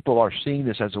people are seeing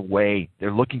this as a way.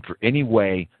 They're looking for any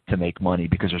way to make money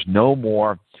because there's no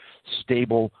more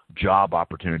stable job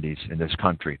opportunities in this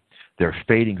country. They're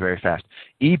fading very fast.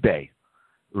 eBay,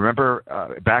 remember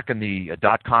back in the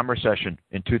dot-com recession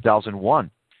in 2001,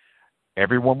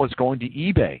 everyone was going to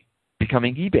eBay,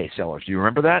 becoming eBay sellers. Do you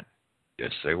remember that?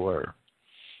 Yes, they were.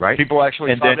 Right? People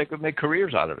actually thought they could make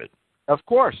careers out of it. Of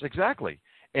course, exactly.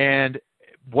 And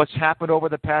what's happened over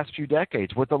the past few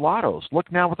decades with the lottos?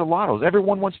 Look now with the lottos.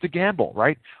 Everyone wants to gamble,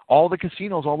 right? All the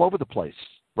casinos all over the place,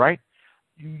 right?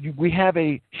 We have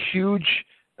a huge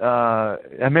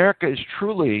America is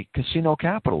truly casino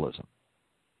capitalism.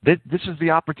 This is the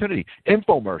opportunity.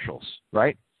 Infomercials,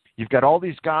 right? You've got all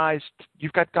these guys.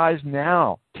 You've got guys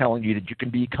now telling you that you can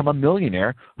become a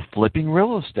millionaire flipping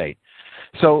real estate.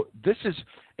 So this is,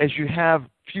 as you have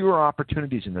fewer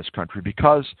opportunities in this country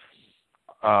because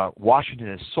Washington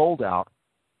has sold out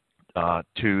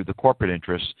to the corporate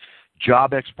interests,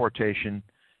 job exportation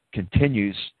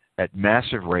continues at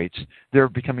massive rates. There are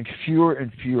becoming fewer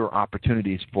and fewer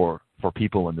opportunities for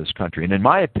people in this country. And in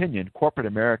my opinion, corporate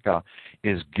America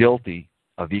is guilty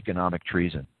of economic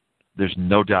treason. There's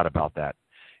no doubt about that.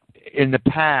 In the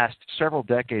past, several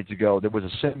decades ago, there was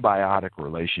a symbiotic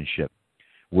relationship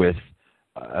with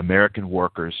American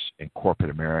workers and corporate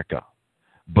America.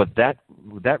 But that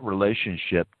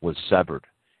relationship was severed,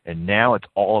 and now it's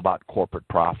all about corporate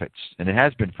profits, and it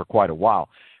has been for quite a while.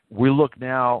 We look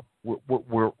now,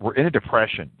 we're in a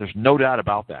depression. There's no doubt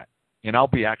about that. And I'll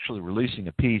be actually releasing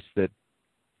a piece that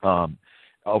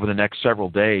over the next several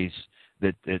days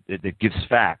that gives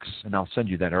facts, and I'll send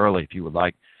you that early if you would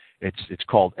like. It's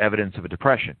called Evidence of a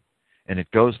Depression, and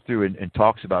it goes through and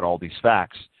talks about all these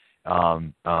facts.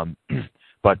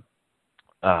 But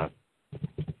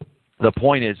the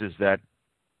point is that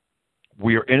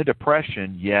we are in a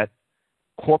depression, yet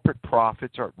corporate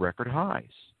profits are at record highs.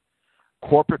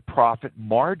 Corporate profit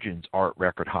margins are at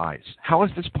record highs. How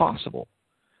is this possible?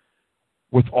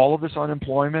 With all of this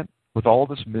unemployment, with all of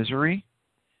this misery,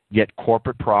 yet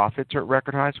corporate profits are at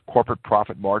record highs. Corporate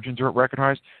profit margins are at record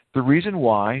highs. The reason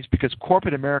why is because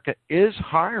corporate America is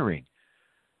hiring.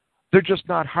 They're just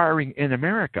not hiring in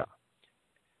America.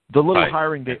 The little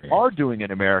hiring they are doing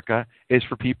in America is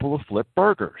for people to flip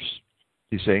burgers.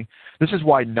 You see? This is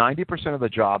why 90% of the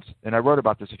jobs, and I wrote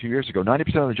about this a few years ago,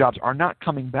 90% of the jobs are not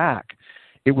coming back.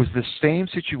 It was the same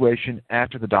situation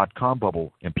after the dot-com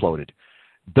bubble imploded.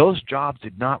 Those jobs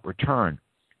did not return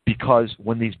because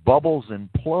when these bubbles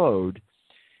implode,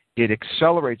 it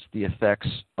accelerates the effects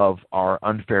of our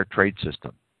unfair trade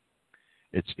system.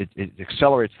 It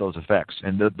accelerates those effects.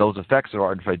 And those effects of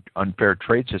our unfair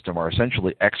trade system are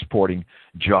essentially exporting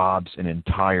jobs and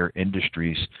entire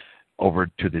industries over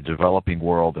to the developing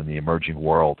world and the emerging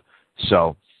world.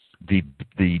 So the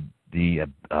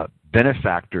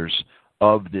benefactors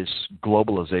of this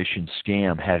globalization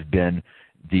scam have been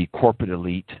the corporate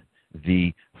elite,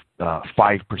 the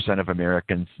 5% of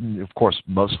Americans, of course,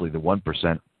 mostly the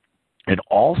 1%. And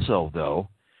also, though,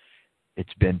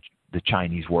 it's been the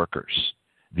Chinese workers,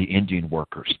 the Indian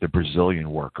workers, the Brazilian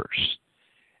workers,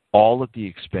 all at the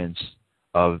expense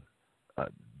of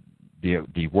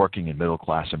the working and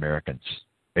middle-class Americans.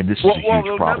 And this is a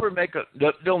huge problem.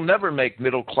 They'll never make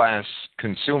middle-class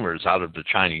consumers out of the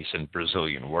Chinese and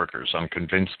Brazilian workers. I'm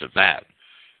convinced of that.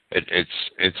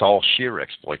 It's all sheer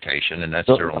exploitation, and that's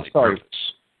their only purpose.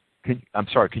 I'm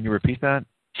sorry, can you repeat that?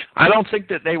 I don't think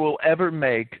that they will ever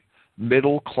make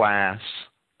middle-class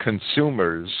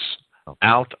consumers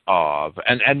out of,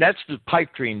 and that's the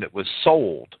pipe dream that was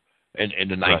sold in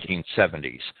the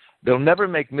 1970s. They'll never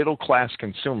make middle-class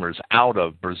consumers out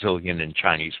of Brazilian and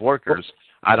Chinese workers.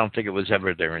 I don't think it was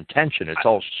ever their intention. It's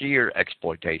all sheer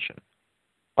exploitation.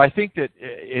 I think that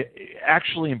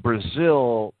actually in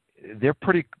Brazil, they're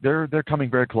coming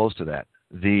very close to that.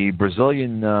 The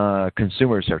Brazilian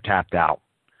consumers are tapped out.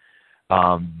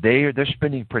 They're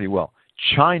spending pretty well.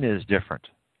 China is different.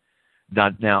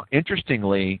 Now,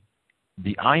 interestingly,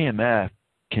 the IMF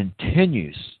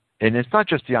continues, and it's not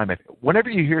just the IMF. Whenever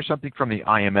you hear something from the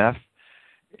IMF,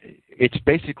 it's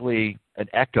basically an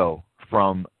echo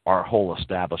from our whole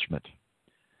establishment.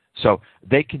 So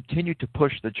they continue to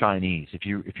push the Chinese. If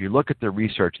you look at their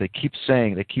research, they keep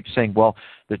saying, well,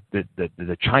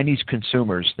 the Chinese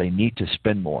consumers, they need to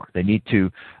spend more. They need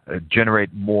to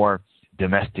generate more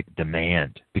domestic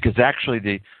demand, because actually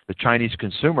the Chinese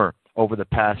consumer over the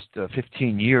past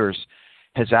 15 years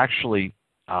has actually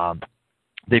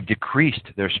they've decreased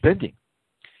their spending.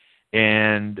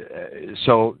 And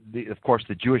so, of course,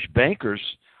 the Jewish bankers,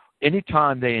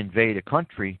 anytime they invade a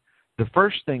country, the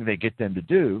first thing they get them to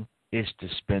do is to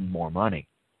spend more money,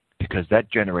 because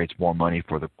that generates more money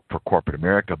for corporate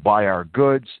America, buy our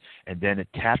goods, and then it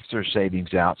taps their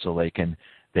savings out so they can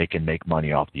make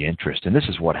money off the interest. And this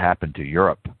is what happened to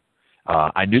Europe.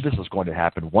 I knew this was going to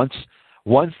happen. Once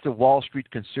the Wall Street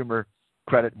consumer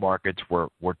credit markets were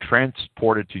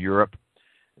transported to Europe,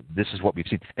 this is what we've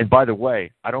seen. And by the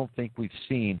way, I don't think we've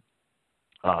seen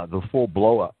the full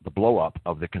blow up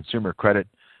of the consumer credit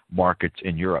markets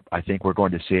in Europe. I think we're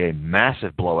going to see a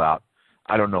massive blowout.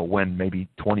 I don't know when, maybe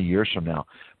 20 years from now.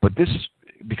 But this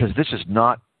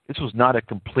was not a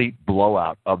complete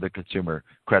blowout of the consumer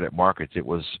credit markets. It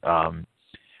was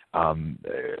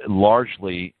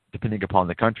largely, depending upon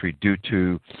the country, due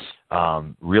to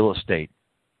real estate.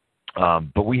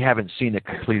 But we haven't seen a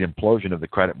complete implosion of the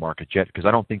credit markets yet, because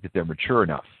I don't think that they're mature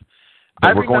enough. I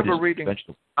remember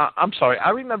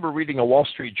reading a Wall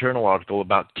Street Journal article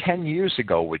about 10 years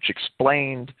ago which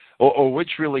explained or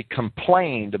which really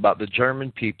complained about the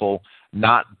German people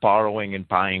not borrowing and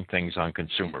buying things on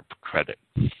consumer credit.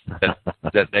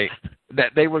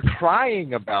 That they were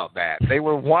crying about that. They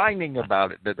were whining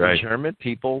about it, that the German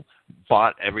people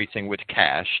bought everything with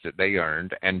cash that they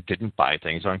earned and didn't buy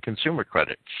things on consumer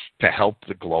credit to help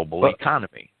the global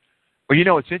economy.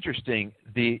 Well, it's interesting.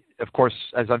 Of course,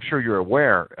 as I'm sure you're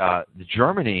aware,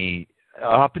 Germany,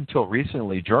 up until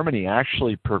recently, Germany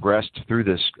actually progressed through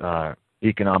this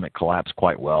economic collapse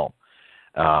quite well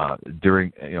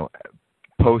during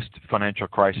post-financial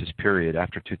crisis period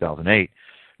after 2008.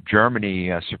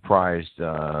 Germany surprised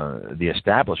the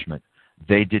establishment.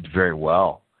 They did very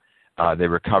well. They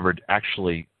recovered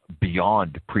actually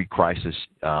beyond pre-crisis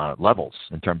levels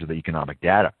in terms of the economic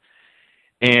data.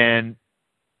 And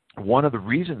one of the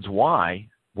reasons why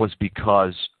was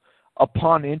because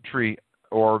upon entry,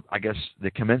 or I guess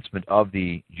the commencement of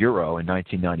the euro in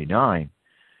 1999,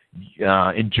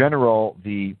 in general,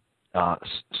 the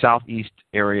Southeast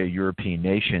area European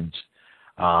nations,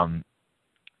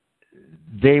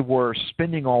 they were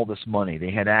spending all this money.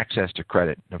 They had access to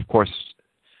credit. Of course,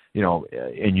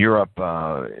 in Europe,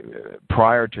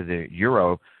 prior to the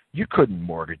euro, you couldn't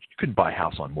buy a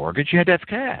house on mortgage. You had to have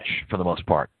cash for the most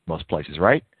part, most places,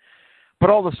 right? But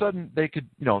all of a sudden they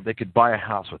could buy a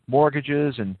house with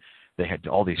mortgages, and they had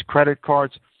all these credit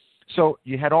cards. So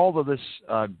you had all of this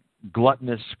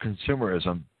gluttonous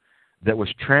consumerism that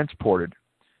was transported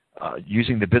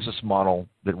using the business model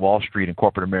that Wall Street and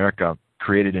corporate America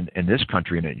created in this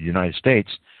country, in the United States.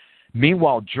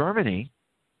 Meanwhile, Germany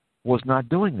was not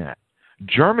doing that.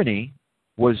 Germany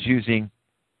was using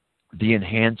the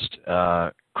enhanced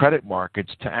credit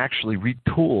markets to actually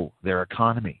retool their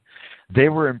economy. They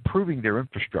were improving their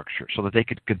infrastructure so that they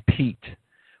could compete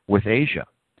with Asia.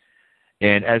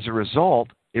 And as a result,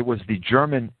 it was the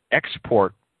German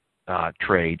export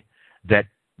trade that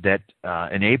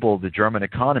enabled the German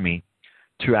economy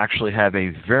to actually have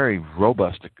a very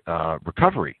robust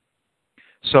recovery.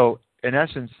 So, in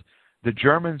essence, the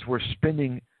Germans were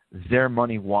spending their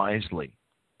money wisely.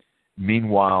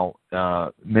 Meanwhile,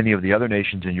 many of the other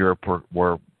nations in Europe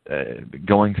were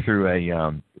going through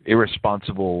a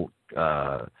irresponsible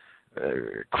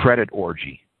credit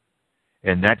orgy,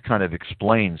 and that kind of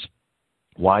explains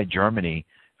why Germany,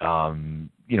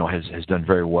 has done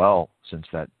very well since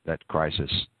that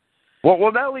crisis.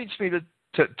 Well, that leads me to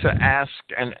ask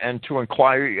and to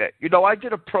inquire. I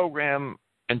did a program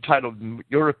entitled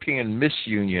European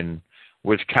Misunion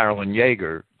with Carolyn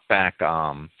Yeager back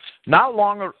not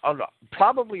long,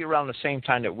 probably around the same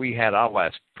time that we had our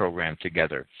last program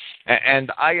together. And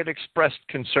I had expressed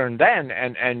concern then,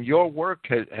 and your work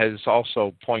has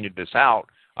also pointed this out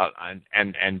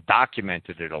and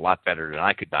documented it a lot better than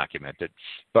I could document it.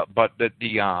 But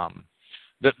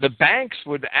the banks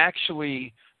would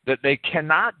actually, that they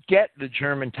cannot get the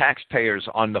German taxpayers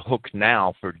on the hook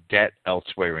now for debt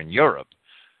elsewhere in Europe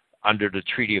under the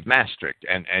Treaty of Maastricht,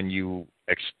 and you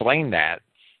explain that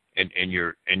in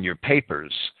your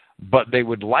papers. But they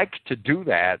would like to do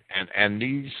that, and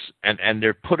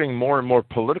they're putting more and more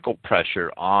political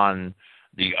pressure on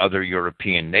the other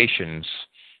European nations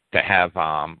to have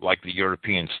like the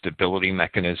European Stability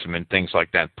Mechanism and things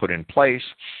like that put in place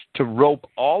to rope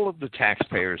all of the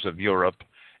taxpayers of Europe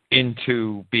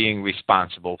into being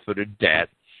responsible for the debt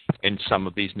in some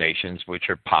of these nations which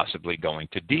are possibly going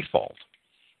to default.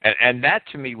 And that,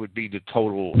 to me, would be the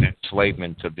total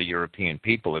enslavement of the European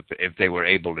people if they were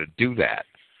able to do that.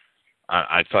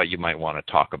 I thought you might want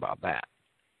to talk about that.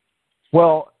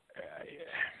 Well,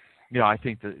 I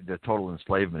think the total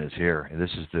enslavement is here, and this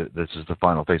is the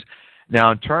final phase. Now,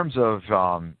 in terms of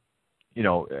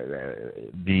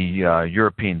the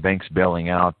European banks bailing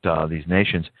out these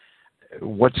nations,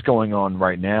 what's going on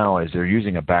right now is they're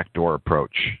using a backdoor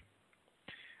approach.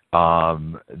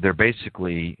 They're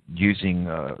basically using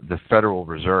the Federal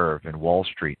Reserve and Wall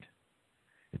Street.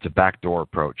 It's a backdoor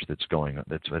approach that's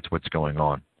what's going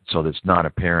on. So that's not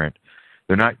apparent.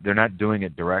 They're not doing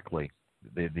it directly.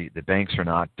 The banks are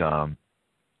not. The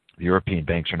European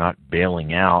banks are not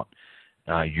bailing out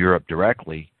Europe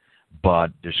directly,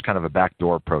 but there's kind of a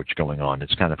backdoor approach going on.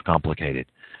 It's kind of complicated.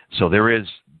 So there is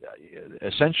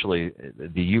essentially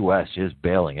the U.S. is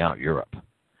bailing out Europe,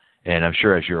 and I'm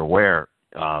sure, as you're aware,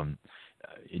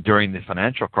 during the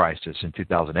financial crisis in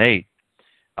 2008,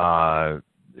 the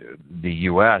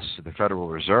U.S., the Federal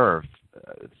Reserve,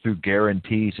 through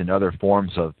guarantees and other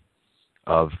forms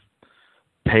of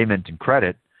payment and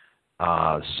credit,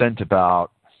 sent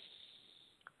about,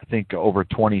 I think, over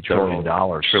 $20 trillion.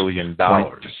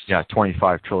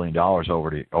 $25 trillion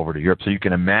over to Europe. So you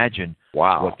can imagine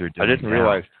what they're doing.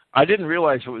 I didn't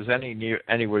realize it was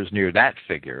anywhere near that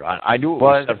figure. I knew it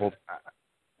was several.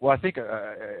 Well, I think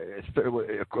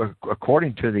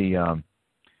according to the,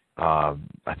 I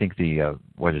think the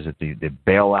the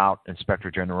bailout Inspector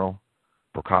General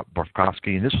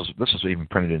Borkowski, and this was even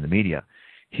printed in the media.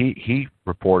 He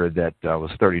reported that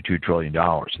was $32 trillion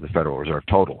to the Federal Reserve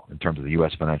total in terms of the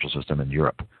U.S. financial system in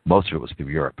Europe. Most of it was through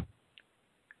Europe.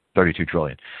 $32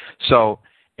 trillion. So,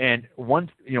 and one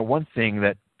thing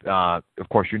that, of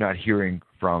course, you're not hearing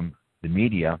from the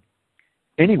media,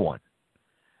 anyone.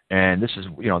 And this is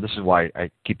why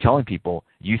I keep telling people,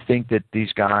 you think that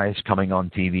these guys coming on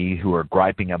TV who are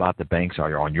griping about the banks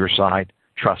are on your side?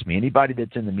 Trust me, anybody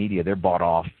that's in the media, they're bought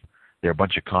off. They're a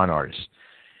bunch of con artists.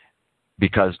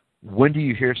 Because when do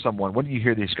you hear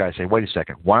these guys say, wait a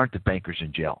second, why aren't the bankers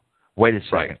in jail? Wait a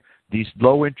second. Right. These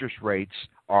low interest rates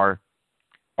are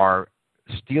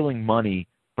stealing money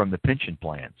from the pension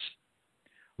plans.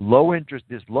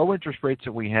 These low interest rates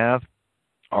that we have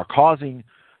are causing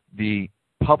the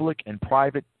public and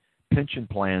private pension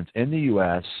plans in the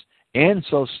U.S. and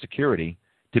Social Security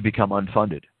to become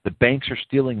unfunded. The banks are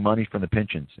stealing money from the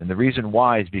pensions. And the reason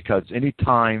why is because any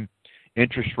time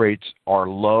interest rates are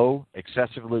low,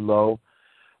 excessively low,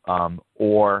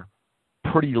 or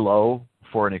pretty low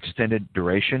for an extended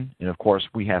duration. And, of course,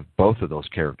 we have both of those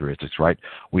characteristics, right?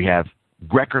 We have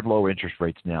record low interest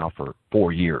rates now for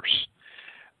 4 years.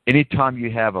 Anytime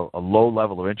you have a low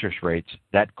level of interest rates,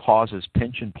 that causes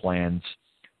pension plans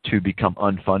to become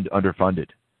underfunded.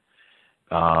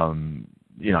 I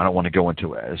don't want to go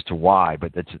into as to why,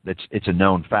 but it's a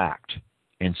known fact.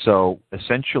 And so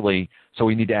essentially,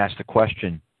 we need to ask the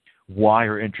question, why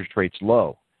are interest rates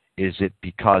low? Is it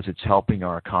because it's helping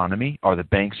our economy? Are the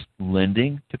banks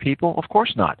lending to people? Of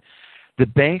course not. The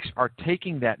banks are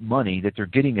taking that money that they're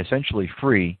getting essentially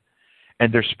free,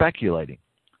 and they're speculating.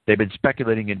 They've been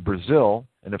speculating in Brazil,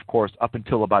 and of course, up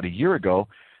until about a year ago,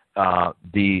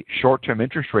 the short-term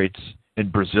interest rates in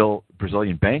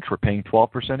Brazilian banks were paying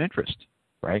 12% interest,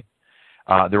 right?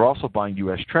 They're also buying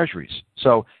U.S. Treasuries.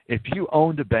 So if you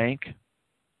owned a bank,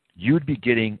 you'd be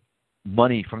getting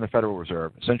money from the Federal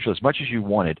Reserve, essentially as much as you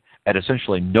wanted, at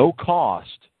essentially no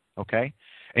cost, okay?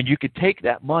 And you could take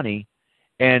that money,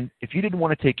 and if you didn't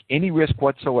want to take any risk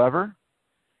whatsoever,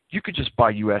 you could just buy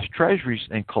U.S. Treasuries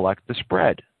and collect the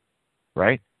spread,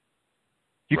 right?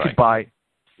 You could buy,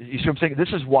 you see what I'm saying?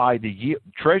 This is why the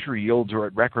Treasury yields are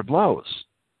at record lows.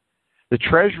 The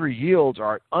Treasury yields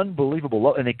are at unbelievable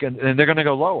low, and they're going to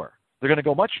go lower. They're going to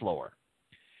go much lower.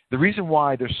 The reason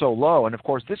why they're so low, and of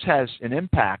course this has an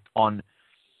impact on,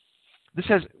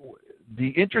 the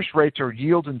interest rates or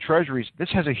yields in Treasuries, this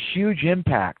has a huge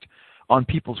impact on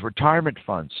people's retirement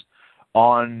funds,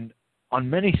 on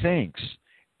many things.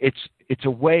 It's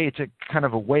a kind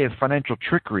of a way of financial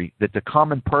trickery that the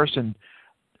common person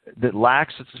that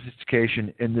lacks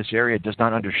sophistication in this area does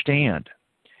not understand.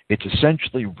 It's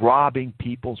essentially robbing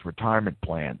people's retirement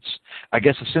plans. I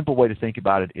guess a simple way to think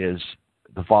about it is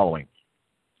the following.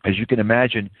 As you can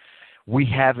imagine, we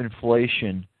have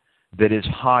inflation that is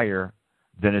higher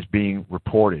than is being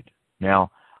reported.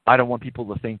 Now, I don't want people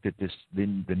to think that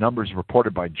the numbers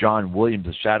reported by John Williams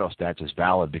of Shadow Stats is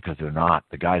valid, because they're not.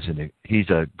 The guy's he's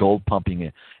a gold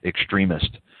pumping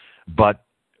extremist. But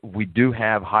we do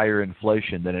have higher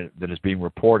inflation than is being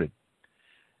reported.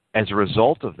 As a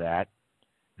result of that,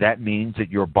 that means that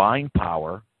your buying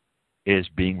power is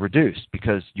being reduced,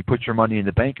 because you put your money in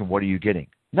the bank, and what are you getting?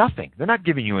 Nothing. They're not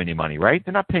giving you any money, right?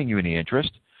 They're not paying you any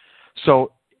interest.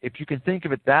 So if you can think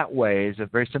of it that way, as a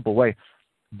very simple way,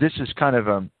 this is kind of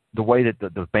the way that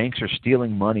the banks are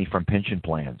stealing money from pension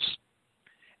plans,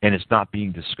 and it's not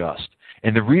being discussed.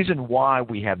 And the reason why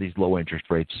we have these low interest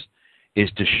rates is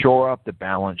to shore up the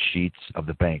balance sheets of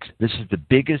the banks. This is the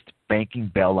biggest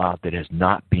banking bailout that is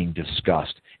not being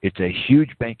discussed. It's a huge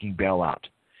banking bailout,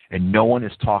 and no one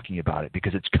is talking about it,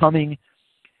 because it's coming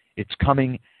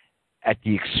at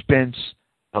the expense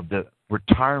of the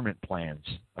retirement plans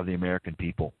of the American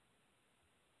people.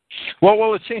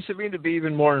 Well, it seems to me to be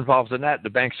even more involved than that. The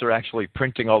banks are actually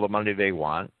printing all the money they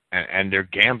want, and they're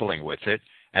gambling with it,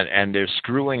 and they're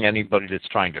screwing anybody that's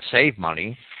trying to save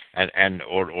money,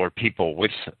 or people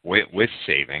with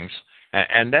savings.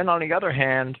 And then on the other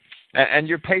hand, and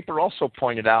your paper also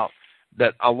pointed out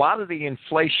that a lot of the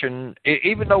inflation,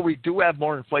 even though we do have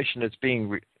more inflation that's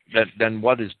being than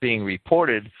what is being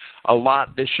reported,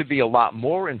 there should be a lot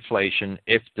more inflation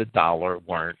if the dollar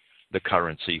weren't the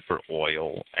currency for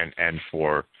oil and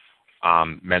for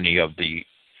many of the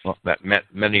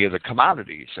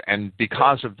commodities. And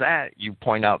because of that, you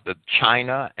point out that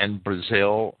China and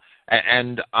Brazil,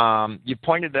 and you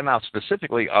pointed them out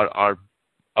specifically, are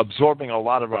absorbing a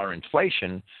lot of our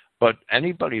inflation. But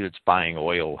anybody that's buying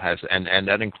oil and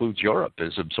that includes Europe,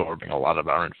 is absorbing a lot of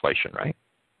our inflation, right?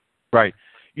 Right.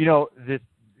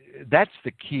 That's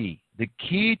the key. The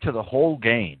key to the whole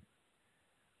game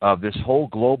of this whole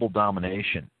global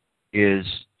domination is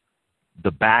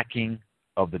the backing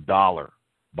of the dollar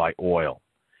by oil.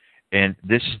 And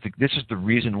this is the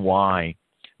reason why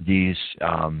these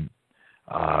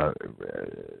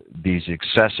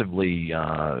excessively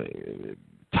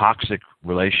toxic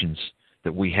relations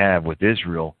that we have with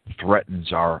Israel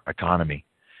threatens our economy,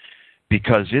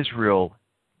 because Israel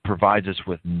provides us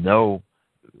with no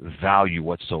value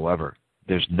whatsoever.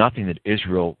 There's nothing that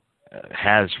Israel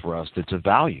has for us that's of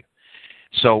value.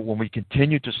 So when we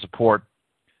continue to support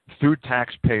through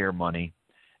taxpayer money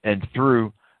and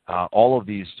through all of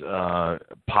these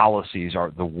policies,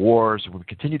 the wars, we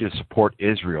continue to support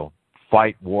Israel,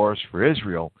 fight wars for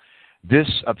Israel, this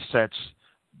upsets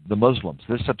the Muslims.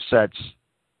 This upsets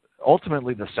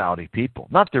ultimately the Saudi people,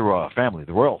 not the royal family.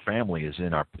 The royal family is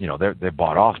in our, they're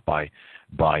bought off by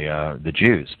the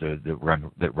Jews that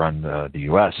run the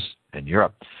U.S. and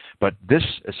Europe. But this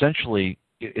essentially,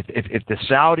 if the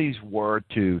Saudis were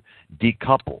to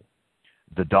decouple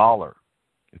the dollar,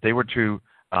 if they were to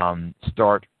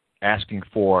start asking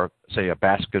for, say, a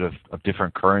basket of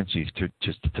different currencies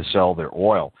to sell their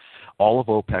oil, all of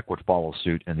OPEC would follow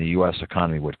suit and the U.S.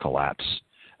 economy would collapse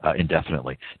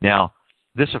indefinitely. Now,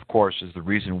 this, of course, is the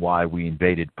reason why we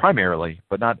invaded primarily,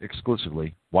 but not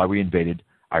exclusively, why we invaded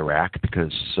Iraq,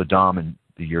 because Saddam in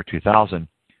the year 2000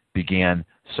 began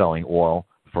selling oil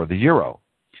for the euro.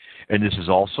 And this is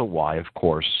also why, of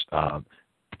course,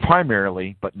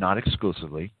 primarily, but not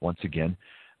exclusively, once again,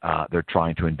 they're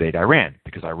trying to invade Iran,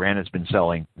 because Iran has been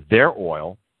selling their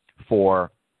oil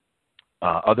for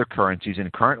other currencies.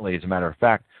 And currently, as a matter of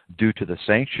fact, due to the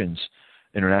sanctions,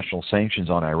 international sanctions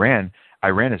on Iran,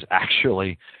 Iran is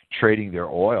actually trading their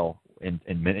oil in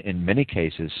many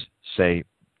cases, say,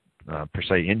 per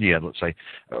se India, let's say,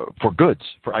 for goods,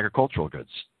 for agricultural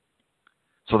goods.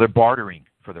 So they're bartering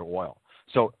for their oil.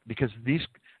 So because these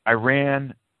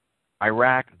Iran,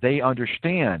 Iraq, they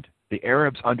understand, the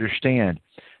Arabs understand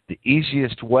the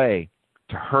easiest way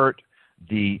to hurt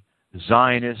the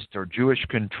Zionist or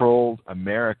Jewish-controlled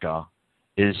America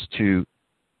is to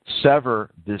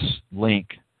sever this link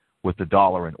with the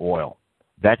dollar and oil.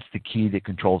 That's the key that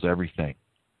controls everything.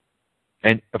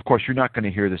 And, of course, you're not going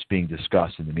to hear this being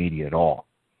discussed in the media at all.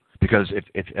 Because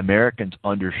if Americans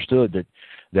understood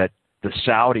that the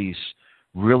Saudis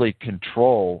really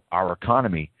control our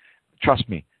economy, trust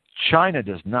me, China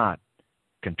does not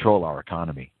control our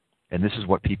economy. And this is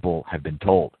what people have been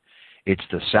told. It's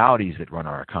the Saudis that run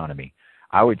our economy.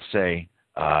 I would say,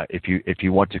 if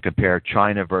you want to compare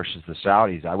China versus the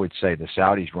Saudis, I would say the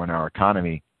Saudis run our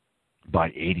economy by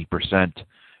 80%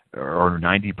 or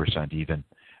 90% even,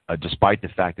 despite the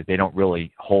fact that they don't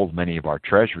really hold many of our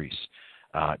treasuries.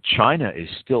 China is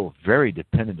still very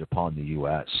dependent upon the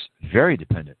U.S., very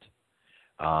dependent.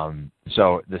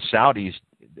 So the Saudis,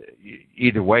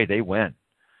 either way, they win,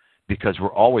 because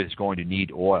we're always going to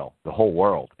need oil, the whole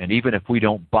world. And even if we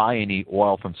don't buy any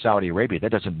oil from Saudi Arabia,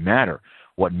 that doesn't matter.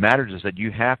 What matters is that you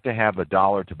have to have a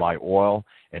dollar to buy oil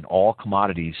and all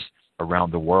commodities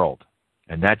around the world.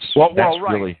 And that's right.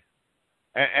 Really...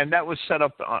 And that was set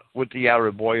up with the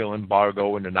Arab oil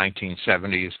embargo in the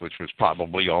 1970s, which was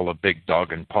probably all a big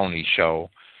dog and pony show.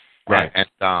 Right. And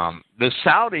the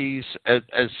Saudis,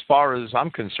 as far as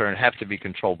I'm concerned, have to be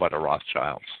controlled by the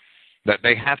Rothschilds. That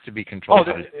they have to be controlled.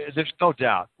 Oh, there's no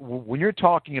doubt. When you're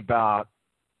talking about,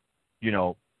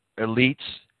 elites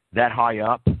that high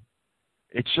up,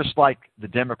 it's just like the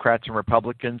Democrats and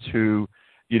Republicans who,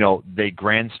 they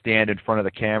grandstand in front of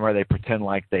the camera. They pretend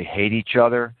like they hate each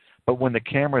other. But when the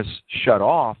cameras shut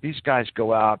off, these guys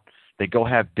go out, they go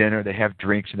have dinner, they have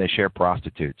drinks, and they share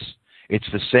prostitutes. It's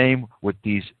the same with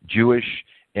these Jewish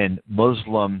and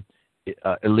Muslim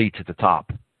elites at the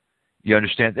top. You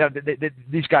understand?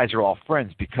 These guys are all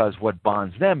friends because what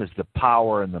bonds them is the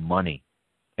power and the money.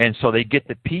 And so they get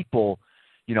the people,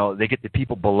 they get the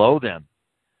people below them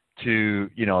to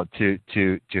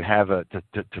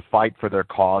fight for their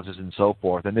causes and so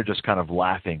forth, and they're just kind of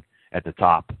laughing at the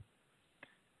top.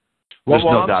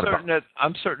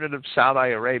 I'm certain that if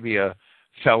Saudi Arabia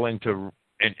fell into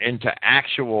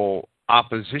actual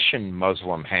opposition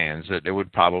Muslim hands, that there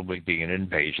would probably be an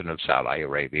invasion of Saudi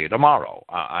Arabia tomorrow.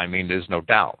 I mean, there's no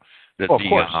doubt that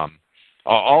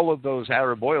all of those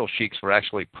Arab oil sheiks were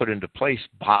actually put into place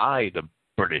by the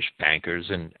British bankers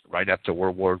and right after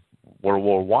World War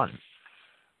I.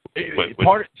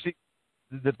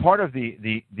 The part of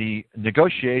the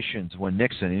negotiations when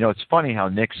Nixon, it's funny how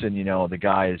Nixon, the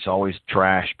guy is always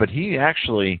trash, but he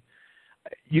actually,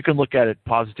 you can look at it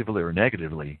positively or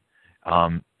negatively.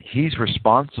 He's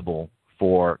responsible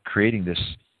for creating this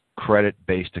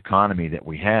credit-based economy that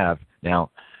we have. Now,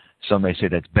 some may say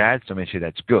that's bad, some may say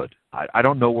that's good. I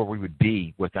don't know where we would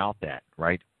be without that,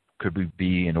 right? Could we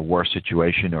be in a worse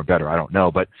situation or better? I don't know.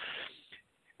 But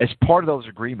as part of those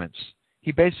agreements,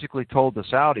 he basically told the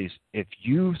Saudis, if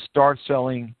you start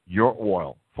selling your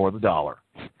oil for the dollar,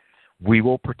 we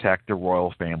will protect the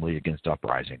royal family against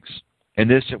uprisings. And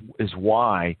this is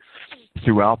why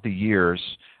throughout the years,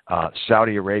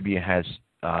 Saudi Arabia has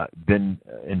been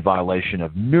in violation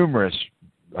of numerous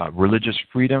religious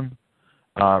freedom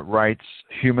rights,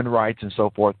 human rights, and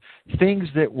so forth, things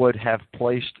that would have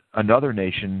placed another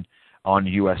nation on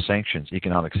U.S. sanctions,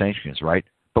 economic sanctions, right?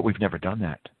 But we've never done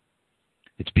that.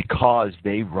 It's because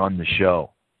they run the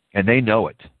show, and they know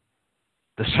it.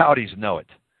 The Saudis know it.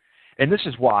 And this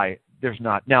is why there's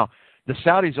not... Now, the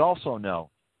Saudis also know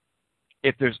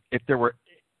if there were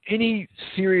any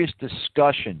serious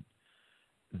discussion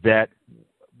that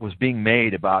was being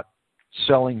made about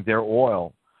selling their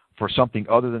oil for something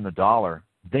other than the dollar,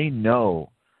 they know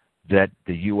that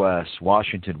the U.S.,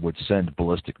 Washington, would send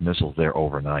ballistic missiles there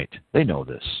overnight. They know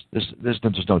this. There's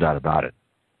no doubt about it.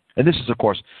 And this is, of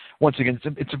course, once again,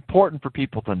 it's important for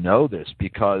people to know this,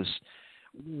 because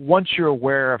once you're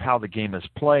aware of how the game is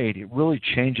played, it really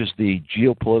changes the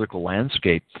geopolitical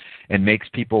landscape and makes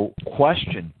people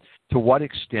question to what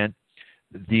extent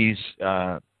these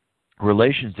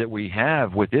relations that we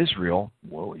have with Israel,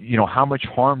 how much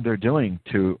harm they're doing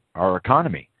to our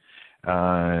economy.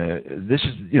 This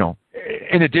is,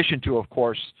 in addition to, of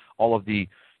course, all of the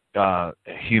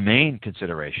humane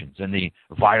considerations and the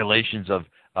violations of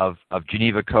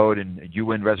Geneva Code and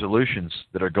UN resolutions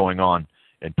that are going on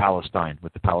in Palestine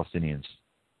with the Palestinians.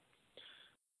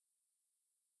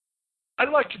 I'd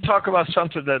like to talk about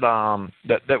something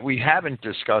that we haven't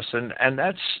discussed, and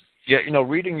that's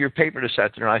reading your paper this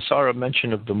afternoon. I saw a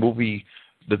mention of the movie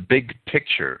The Big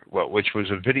Picture, which was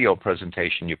a video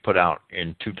presentation you put out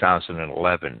in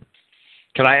 2011.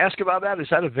 Can I ask about that? Is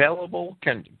that available?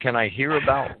 Can I hear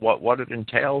about what it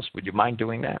entails? Would you mind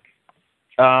doing that?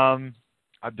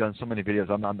 I've done so many videos.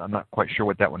 I'm not quite sure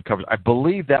what that one covers. I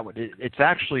believe that it's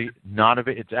actually not of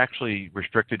it. It's actually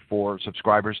restricted for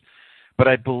subscribers. But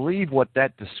I believe what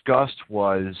that discussed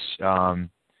was.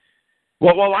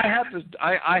 Well, I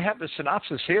have the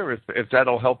synopsis here, if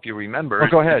that'll help you remember. Oh,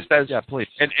 go ahead. It says, yeah, please.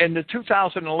 In the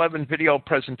 2011 video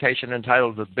presentation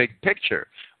entitled The Big Picture,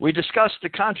 we discussed the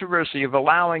controversy of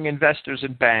allowing investors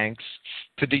and banks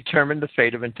to determine the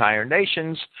fate of entire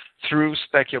nations through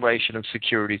speculation of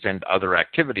securities and other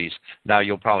activities. Now,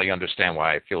 you'll probably understand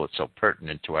why I feel it's so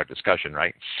pertinent to our discussion,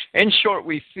 right? In short,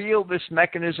 we feel this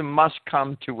mechanism must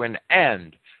come to an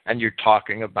end. And you're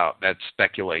talking about that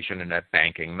speculation and that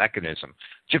banking mechanism.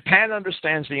 Japan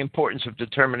understands the importance of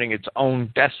determining its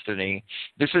own destiny.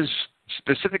 This is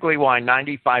specifically why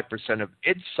 95% of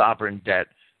its sovereign debt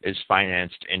is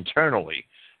financed internally.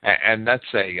 And that's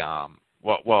the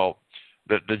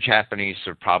Japanese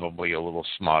are probably a little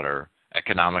smarter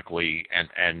economically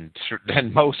and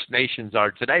than most nations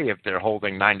are today if they're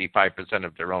holding 95%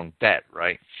 of their own debt,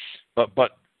 right? But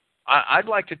I'd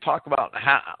like to talk about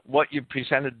what you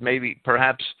presented,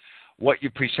 perhaps what you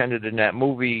presented in that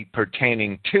movie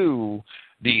pertaining to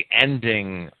the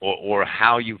ending or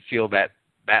how you feel that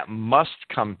must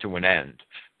come to an end.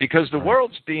 Because the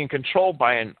world's being controlled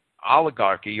by an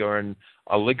oligarchy or an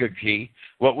oligarchy,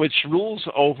 which rules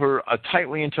over a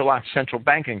tightly interlocked central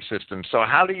banking system. So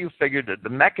how do you figure that the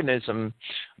mechanism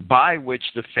by which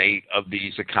the fate of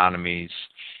these economies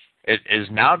it is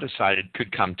now decided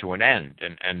could come to an end,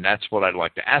 and that's what I'd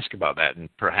like to ask about that, and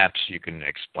perhaps you can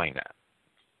explain that.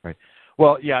 Right.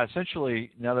 Well, yeah. Essentially,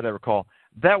 now that I recall,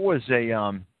 that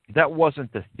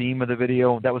wasn't the theme of the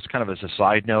video. That was kind of as a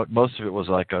side note. Most of it was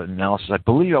like an analysis. I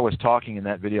believe I was talking in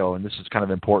that video, and this is kind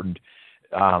of important.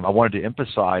 I wanted to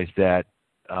emphasize that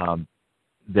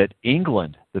that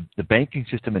England, the banking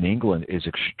system in England, is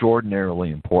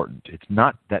extraordinarily important. It's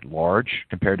not that large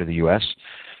compared to the U.S.,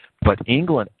 but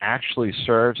England actually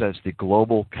serves as the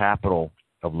global capital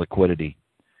of liquidity.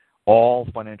 All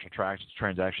financial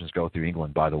transactions go through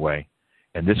England, by the way.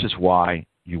 And this is why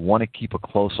you want to keep a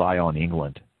close eye on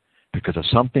England. Because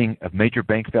if major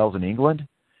bank fails in England,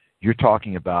 you're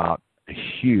talking about a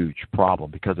huge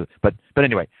problem. But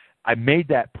anyway, I made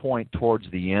that point towards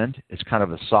the end as kind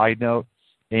of a side note.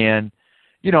 And,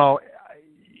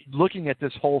 looking at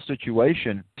this whole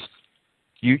situation,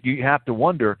 you have to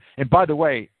wonder. And by the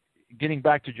way, getting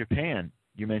back to Japan,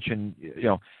 you mentioned,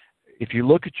 if you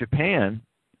look at Japan,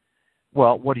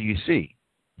 well, what do you see?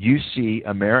 You see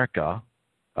America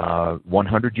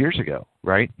 100 years ago,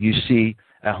 right? You see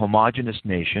a homogenous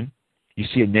nation. You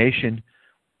see a nation,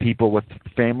 people with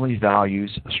family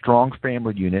values, a strong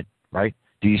family unit, right?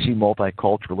 Do you see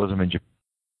multiculturalism in Japan?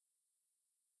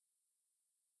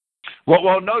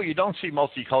 Well, no, you don't see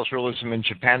multiculturalism in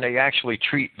Japan. They actually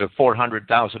treat the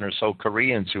 400,000 or so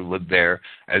Koreans who live there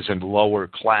as in lower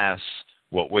class,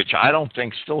 which I don't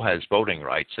think still has voting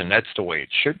rights, and that's the way it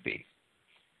should be.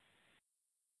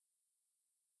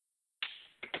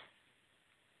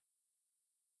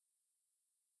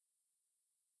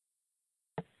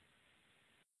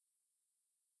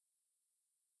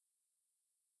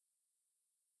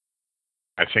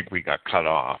 I think we got cut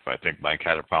off. I think Mike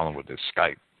had a problem with his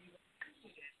Skype.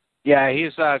 Yeah,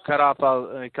 he's cut off.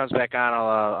 When he comes back on,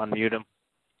 I'll unmute him.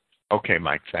 Okay,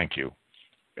 Mike, thank you.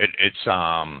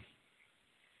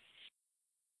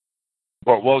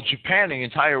 Well, Japan, the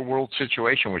entire world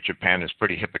situation with Japan is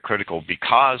pretty hypocritical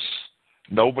because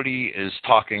nobody is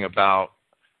talking about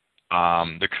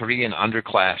the Korean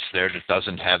underclass there that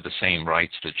doesn't have the same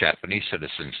rights that Japanese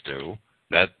citizens do.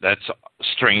 That's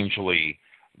strangely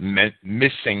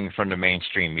missing from the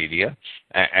mainstream media,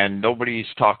 and nobody's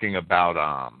talking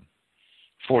about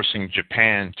forcing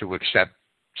Japan to accept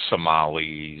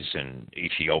Somalis and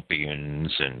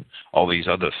Ethiopians and all these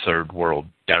other third world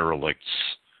derelicts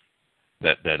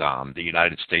that the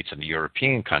United States and the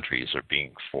European countries are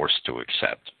being forced to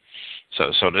accept.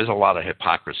 So there's a lot of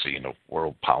hypocrisy in the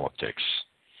world politics.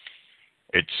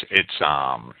 It's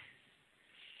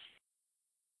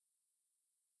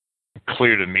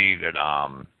clear to me that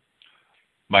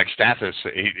Mike Stathis,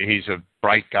 he's a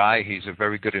bright guy. He's a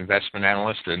very good investment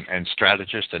analyst and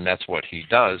strategist, and that's what he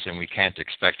does. And we can't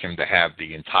expect him to have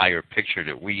the entire picture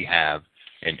that we have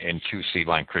in 2C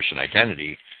Line Christian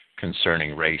Identity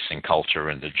concerning race and culture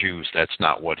and the Jews. That's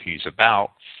not what he's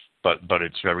about. But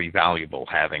it's very valuable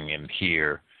having him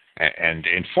here and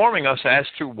informing us as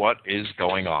to what is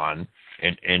going on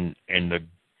in the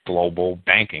global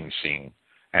banking scene.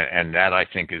 And that, I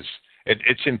think, is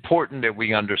it's important that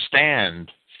we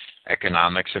understand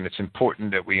economics, and it's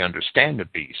important that we understand the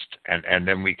beast, and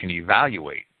then we can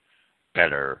evaluate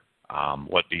better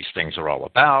what these things are all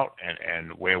about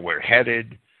and where we're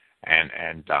headed,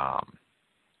 and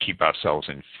keep ourselves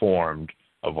informed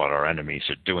of what our enemies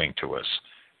are doing to us,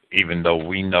 even though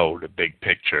we know the big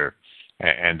picture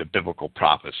and the biblical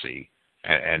prophecy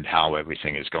and how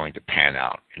everything is going to pan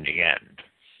out in the end.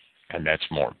 And that's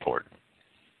more important.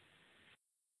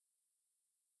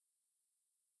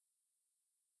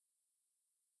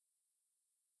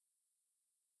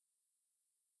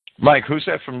 Mike, who's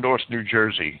that from North New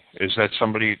Jersey? Is that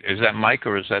somebody? Is that Mike,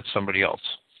 or is that somebody else?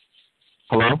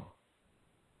 Hello?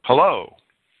 Hello.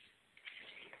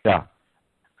 Yeah.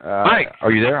 Mike,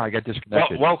 are you there? I got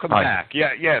disconnected. Welcome back.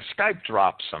 Yeah. Skype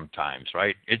drops sometimes,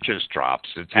 right? It just drops.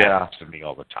 It happens to me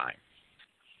all the time.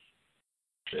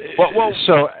 Well,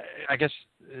 so I guess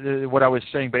what I was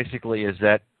saying basically is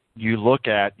that you look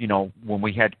at, when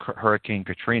we had Hurricane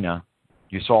Katrina,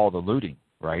 you saw all the looting,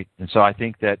 right? And so I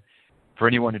think that for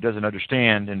anyone who doesn't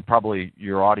understand, and probably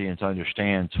your audience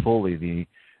understands fully the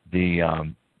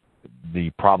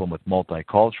problem with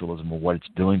multiculturalism and what it's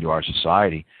doing to our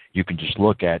society, you can just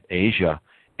look at Asia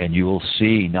and you will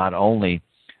see not only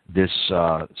this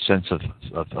sense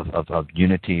of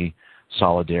unity,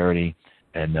 solidarity,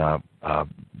 and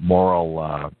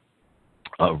moral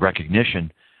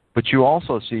recognition, but you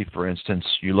also see, for instance,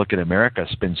 you look at America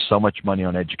spends so much money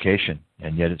on education,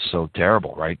 and yet it's so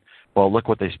terrible, right? Well, look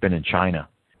what they spend in China.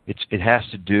 It has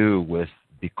to do with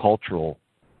the cultural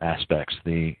aspects.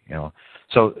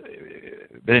 So,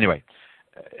 but anyway,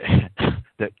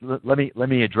 let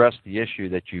me address the issue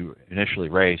that you initially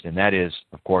raised, and that is,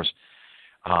 of course,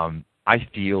 I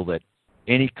feel that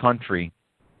any country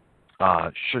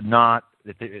should not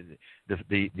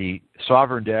the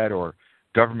sovereign debt or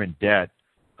government debt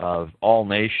of all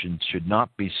nations should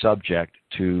not be subject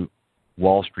to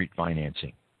Wall Street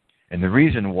financing. And the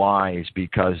reason why is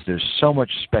because there's so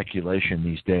much speculation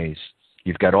these days.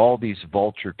 You've got all these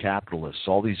vulture capitalists,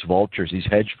 all these vultures, these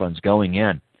hedge funds going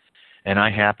in. And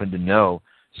I happen to know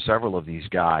several of these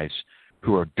guys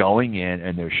who are going in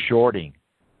and they're shorting.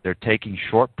 They're taking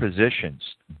short positions,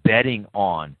 betting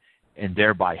on, and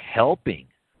thereby helping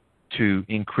to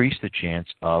increase the chance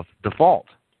of default,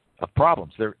 of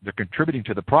problems. They're contributing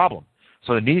to the problem.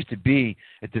 So there needs to be,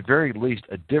 at the very least,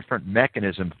 a different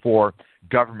mechanism for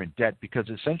government debt, because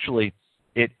essentially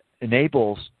it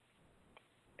enables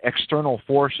external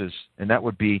forces, and that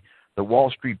would be the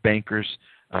Wall Street bankers,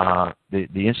 the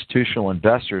institutional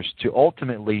investors, to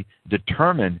ultimately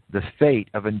determine the fate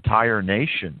of entire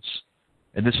nations.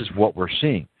 And this is what we're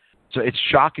seeing. So it's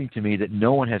shocking to me that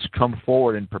no one has come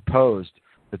forward and proposed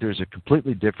that there's a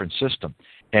completely different system.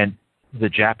 And the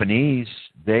Japanese,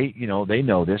 they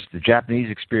know this. The Japanese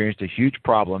experienced a huge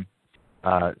problem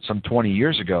some 20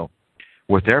 years ago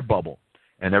with their bubble.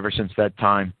 And ever since that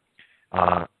time,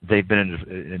 they've been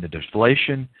in a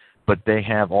deflation, but they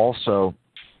have also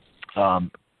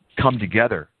come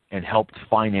together and helped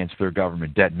finance their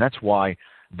government debt. And that's why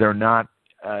they're not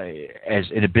as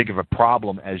in a big of a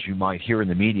problem as you might hear in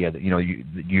the media. That you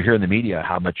hear in the media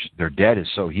how much their debt is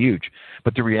so huge.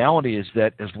 But the reality is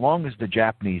that as long as the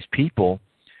Japanese people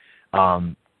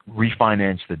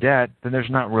refinance the debt, then there's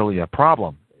not really a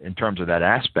problem in terms of that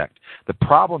aspect. The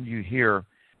problem you hear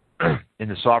in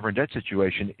the sovereign debt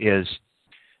situation is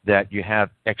that you have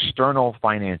external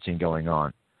financing going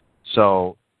on.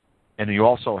 So, and you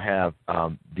also have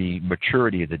the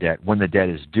maturity of the debt, when the debt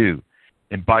is due.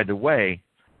 And by the way,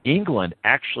 England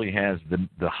actually has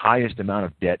the highest amount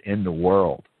of debt in the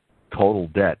world, total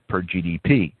debt per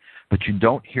GDP. But you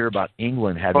don't hear about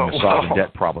England having a sovereign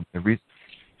debt problem. And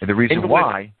the reason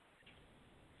why,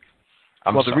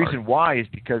 the reason why is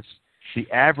because the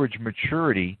average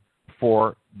maturity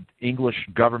for English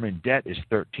government debt is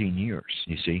 13 years,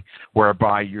 you see,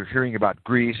 whereby you're hearing about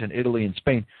Greece and Italy and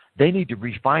Spain. They need to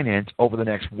refinance over the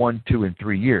next 1, 2, and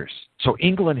 3 years. So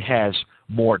England has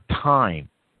more time,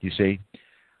 you see.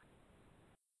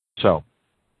 So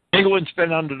England's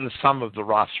been under the thumb of the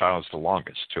Rothschilds the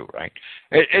longest, too, right?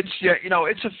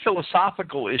 It's a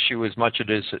philosophical issue as much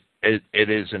as it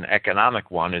is an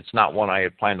economic one. It's not one I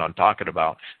had planned on talking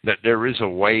about. That there is a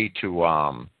way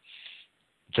for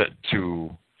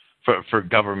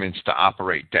governments to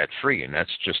operate debt free, and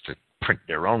that's just to print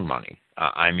their own money.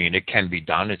 I mean, it can be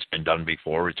done. It's been done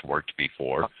before. It's worked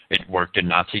before. It worked in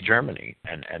Nazi Germany,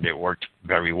 and it worked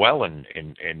very well in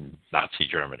Nazi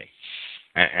Germany.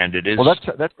 And it is. Well,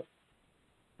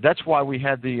 that's why we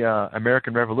had the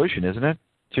American Revolution, isn't it?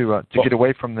 To get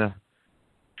away from the.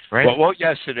 Right. Well,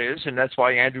 yes, it is, and that's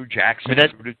why Andrew Jackson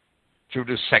through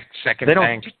the second. They don't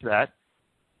bank. teach that.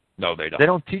 No, they don't. They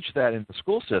don't teach that in the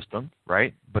school system,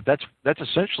 right? But that's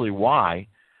essentially why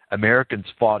Americans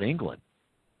fought England,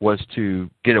 was to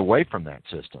get away from that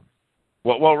system.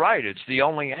 Well, right. It's the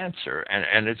only answer,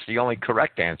 and it's the only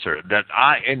correct answer that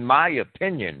in my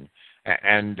opinion,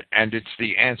 and it's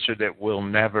the answer that we'll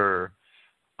never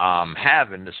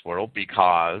have in this world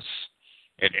because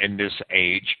in this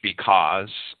age, because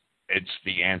it's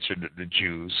the answer that the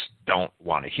Jews don't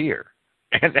want to hear,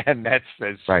 and that's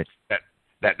right.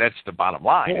 That's the bottom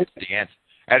line. It's the answer.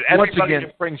 And everybody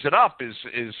that brings it up is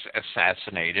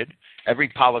assassinated. Every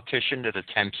politician that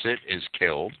attempts it is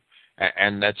killed,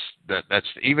 and that's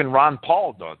even Ron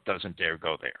Paul doesn't dare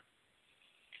go there.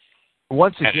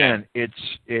 Once again,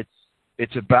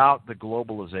 it's about the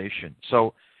globalization.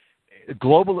 So,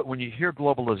 when you hear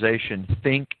globalization,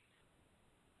 think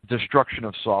destruction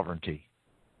of sovereignty.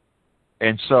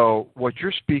 And so, what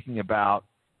you're speaking about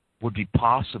would be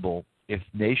possible if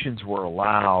nations were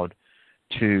allowed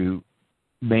to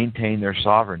maintain their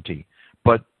sovereignty.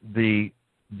 But the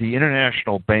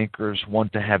international bankers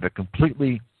want to have a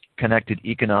completely connected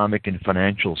economic and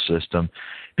financial system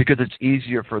because it's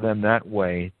easier for them that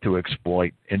way to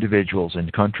exploit individuals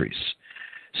and countries.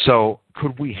 So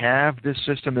could we have this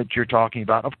system that you're talking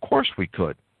about? Of course we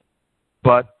could.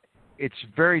 But it's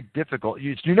very difficult.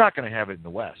 You're not going to have it in the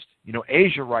West.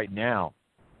 Asia right now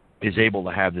is able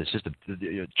to have this system.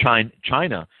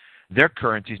 China, their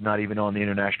currency is not even on the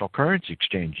International Currency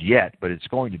Exchange yet, but it's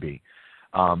going to be.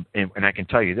 And I can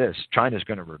tell you this, China's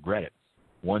going to regret it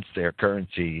once their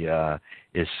currency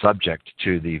is subject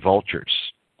to the vultures.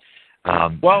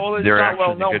 It's not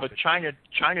well known, but China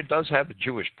does have a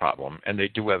Jewish problem, and they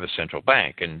do have a central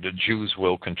bank, and the Jews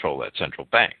will control that central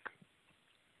bank.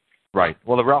 Right.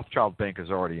 Well, the Rothschild Bank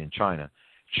is already in China.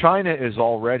 China is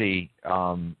already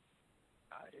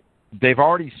they've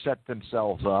already set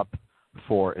themselves up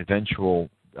for eventual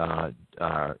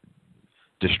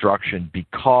destruction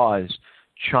because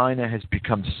China has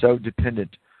become so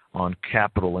dependent on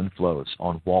capital inflows,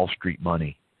 on Wall Street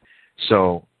money.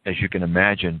 So, as you can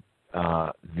imagine,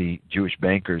 the Jewish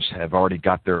bankers have already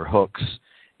got their hooks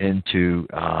into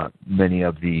many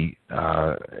of the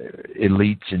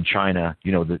elites in China,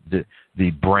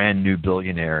 the brand new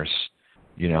billionaires,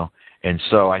 And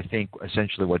so I think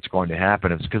essentially what's going to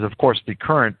happen is because, of course, the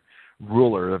current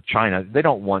ruler of China, they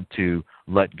don't want to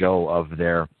let go of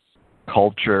their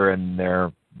culture and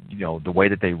their, the way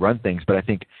that they run things. But I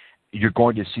think you're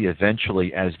going to see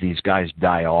eventually as these guys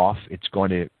die off, it's going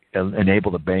to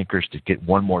enable the bankers to get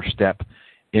one more step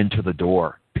into the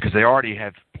door because they already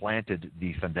have planted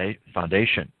the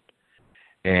foundation.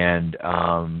 And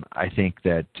I think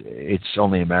that it's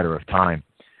only a matter of time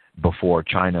before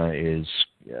China is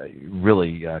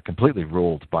really completely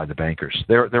ruled by the bankers.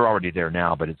 They're already there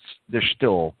now, but they're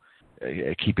still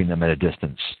keeping them at a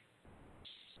distance.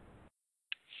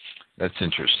 That's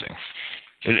interesting.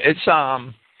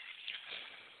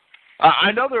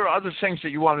 I know there are other things that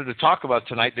you wanted to talk about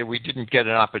tonight that we didn't get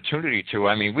an opportunity to.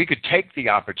 I mean, we could take the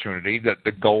opportunity that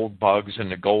the gold bugs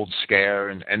and the gold scare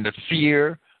and the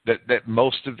fear that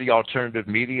most of the alternative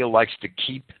media likes to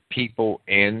keep people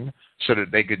in so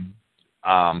that they could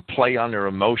play on their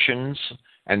emotions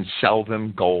and sell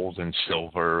them gold and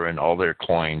silver and all their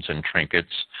coins and trinkets.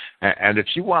 And if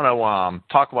you want to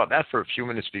talk about that for a few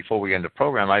minutes before we end the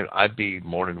program, I'd be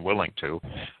more than willing to.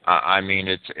 I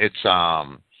mean,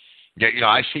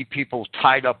 I see people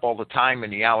tied up all the time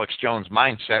in the Alex Jones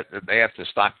mindset that they have to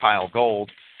stockpile gold.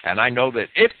 And I know that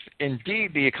if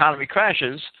indeed the economy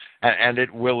crashes, and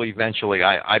it will eventually,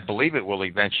 I believe it will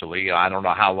eventually, I don't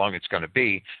know how long it's going to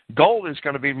be, gold is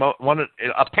going to be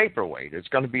a paperweight. It's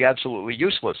going to be absolutely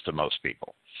useless to most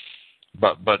people.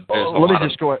 But let me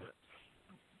just go ahead.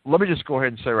 let me just go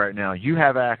ahead and say right now, you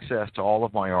have access to all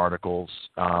of my articles.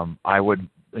 I would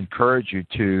encourage you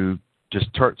to just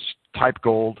type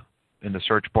gold in the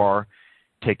search bar,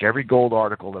 take every gold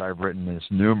article that I've written, and it's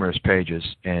numerous pages,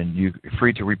 and you're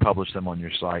free to republish them on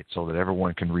your site so that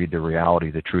everyone can read the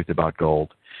reality, the truth about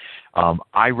gold.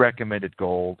 I recommended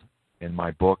gold in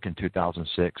my book in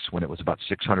 2006 when it was about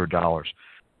 $600.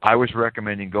 I was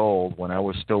recommending gold when I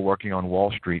was still working on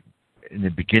Wall Street in the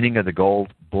beginning of the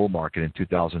gold bull market in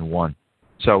 2001.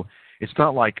 So it's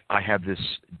not like I have this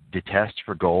detest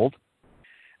for gold.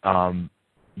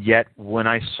 Yet when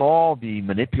I saw the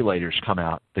manipulators come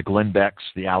out, the Glenn Becks,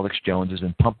 the Alex Joneses,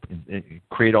 and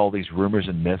create all these rumors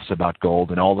and myths about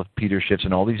gold, and all the Peter Schiffs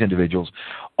and all these individuals,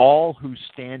 all who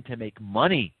stand to make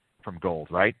money from gold,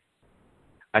 right?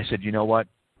 I said, you know what?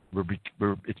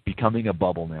 It's becoming a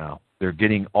bubble now. They're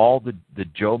getting all the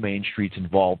Joe Main Streets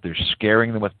involved. They're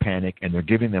scaring them with panic, and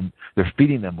they're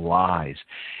feeding them lies.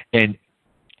 And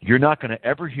you're not going to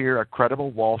ever hear a credible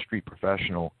Wall Street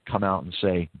professional come out and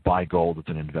say, buy gold as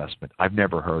an investment. I've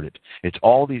never heard it. It's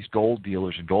all these gold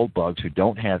dealers and gold bugs who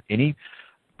don't have any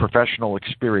professional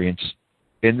experience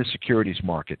in the securities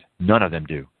market. None of them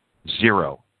do.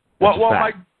 Zero. Well,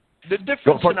 Mike, the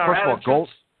difference in our attitudes... gold,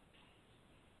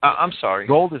 I'm sorry.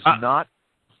 Gold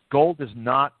is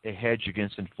not a hedge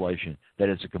against inflation. That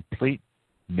is a complete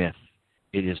myth.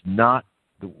 It is not.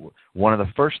 One of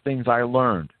the first things I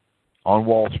learned on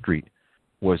Wall Street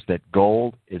was that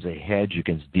gold is a hedge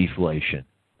against deflation.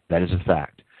 That is a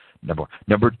fact.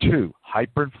 Number two,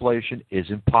 hyperinflation is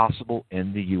impossible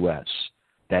in the U.S.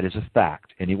 That is a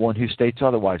fact. Anyone who states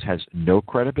otherwise has no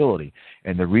credibility.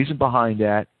 And the reason behind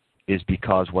that is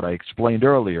because what I explained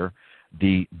earlier,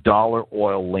 the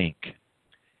dollar-oil link.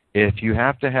 If you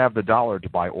have to have the dollar to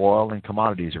buy oil and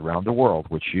commodities around the world,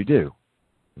 which you do,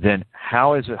 then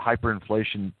how is a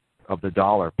hyperinflation of the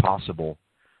dollar possible?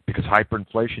 Because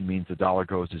hyperinflation means the dollar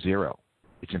goes to zero.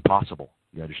 It's impossible.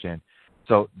 You understand?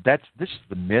 So this is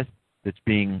the myth that's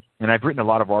being, and I've written a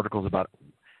lot of articles about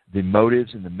the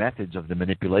motives and the methods of the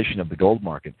manipulation of the gold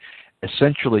market.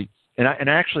 Essentially, and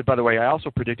actually, by the way, I also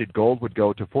predicted gold would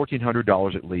go to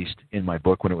 $1,400 at least in my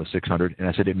book when it was $600, and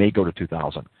I said it may go to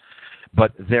 $2,000.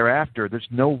 But thereafter, there's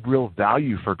no real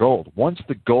value for gold. Once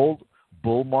the gold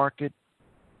bull market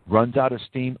runs out of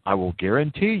steam, I will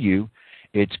guarantee you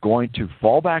it's going to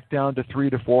fall back down to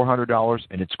 $300 to $400,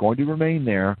 and it's going to remain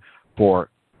there for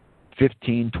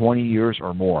 15, 20 years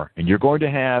or more. And you're going to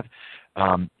have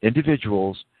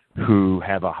individuals who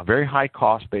have a very high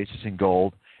cost basis in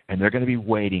gold, and they're going to be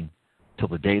waiting till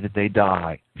the day that they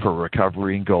die for a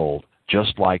recovery in gold,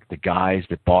 just like the guys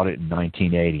that bought it in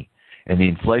 1980. And the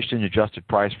inflation-adjusted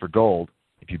price for gold,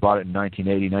 if you bought it in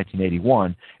 1980,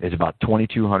 1981, is about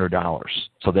 $2,200.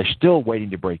 So they're still waiting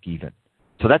to break even.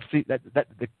 So that's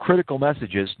the critical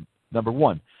message is, number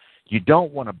one, you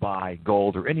don't want to buy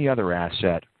gold or any other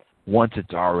asset once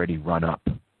it's already run up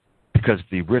because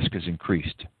the risk is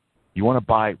increased. You want to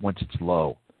buy it once it's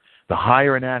low. The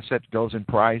higher an asset goes in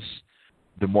price,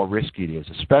 the more risky it is,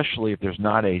 especially if there's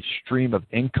not a stream of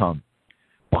income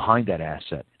behind that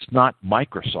asset. It's not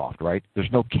Microsoft, right?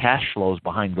 There's no cash flows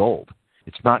behind gold.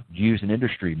 It's not used in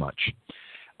industry much.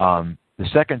 The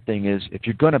second thing is, if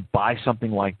you're going to buy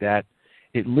something like that,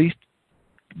 at least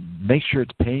make sure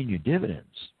it's paying you dividends,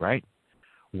 right?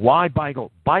 Why buy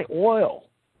gold? Buy oil.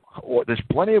 There's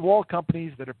plenty of oil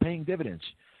companies that are paying dividends.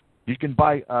 You can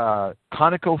buy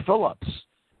ConocoPhillips,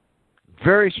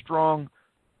 very strong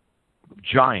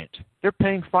giant. They're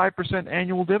paying 5%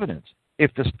 annual dividends.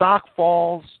 If the stock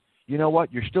falls, you know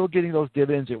what? You're still getting those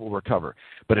dividends. It will recover.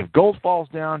 But if gold falls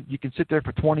down, you can sit there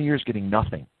for 20 years getting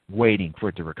nothing, waiting for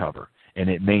it to recover. And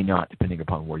it may not, depending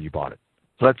upon where you bought it.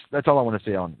 So that's all I want to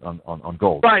say on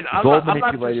gold. Right. Gold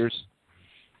manipulators.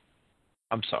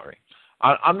 I'm sorry.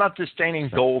 I'm not disdaining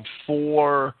gold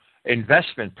for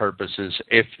investment purposes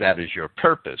if that is your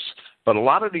purpose. But a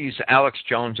lot of these Alex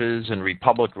Joneses and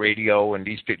Republic Radio and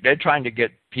these people, they're trying to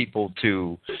get people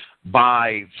to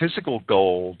buy physical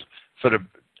gold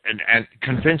and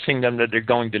convincing them that they're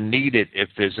going to need it if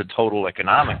there's a total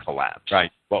economic collapse.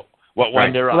 Right. Well,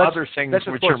 when there are other things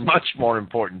which are much more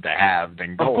important to have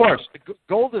than gold. Of course.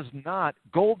 Gold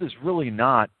is really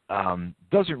not,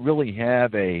 doesn't really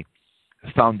have a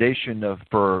foundation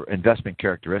for investment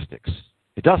characteristics.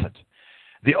 It doesn't.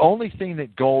 The only thing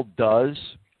that gold does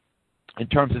in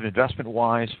terms of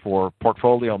investment-wise for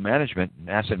portfolio management and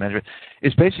asset management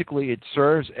is basically it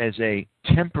serves as a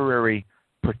temporary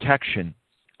protection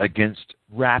against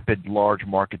rapid large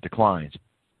market declines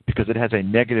because it has a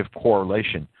negative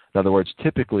correlation. In other words,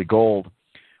 typically gold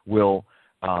will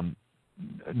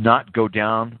not go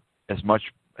down as much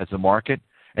as the market,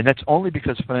 And that's only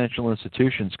because financial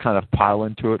institutions kind of pile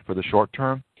into it for the short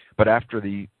term, but after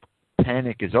the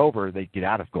panic is over, they get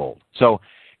out of gold. So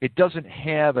it doesn't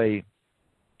have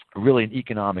really an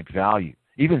economic value.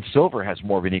 Even silver has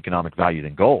more of an economic value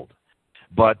than gold.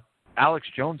 But Alex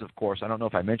Jones, of course, I don't know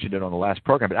if I mentioned it on the last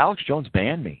program, but Alex Jones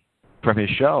banned me from his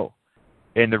show.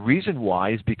 And the reason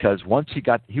why is because once he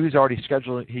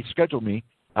scheduled me.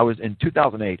 I was in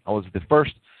 2008. I was the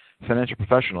first financial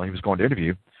professional he was going to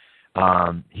interview.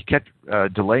 He kept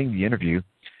delaying the interview,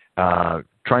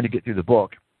 trying to get through the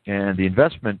book, and the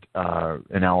investment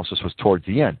analysis was towards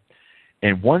the end.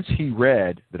 And once he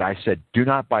read that I said, do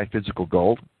not buy physical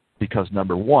gold because,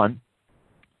 number one,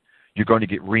 you're going to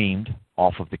get reamed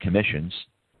off of the commissions.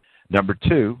 Number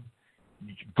two,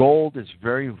 gold is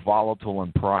very volatile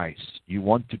in price. You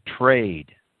want to trade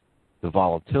the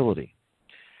volatility.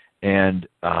 And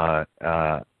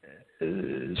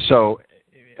so,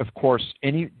 of course,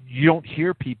 you don't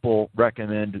hear people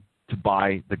recommend to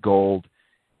buy the gold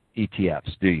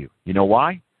ETFs, do you? You know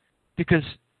why? Because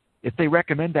if they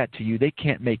recommend that to you, they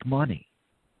can't make money.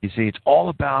 You see, it's all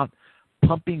about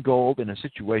pumping gold in a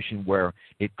situation where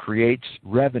it creates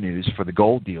revenues for the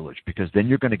gold dealers, because then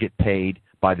you're going to get paid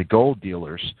by the gold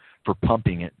dealers for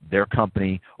pumping it, their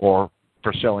company, or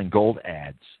for selling gold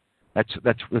ads. That's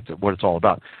what it's all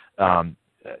about.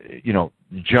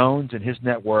 Jones and his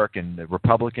network and the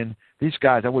Republican, these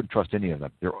guys, I wouldn't trust any of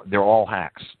them. They're all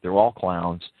hacks. They're all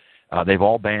clowns. They've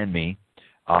all banned me.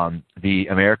 The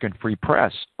American Free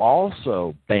Press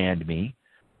also banned me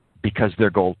because they're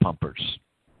gold pumpers.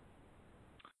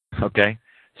 Okay?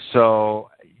 So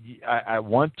I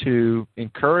want to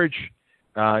encourage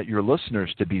your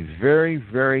listeners to be very,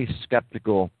 very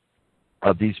skeptical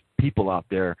of these people out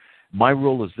there. My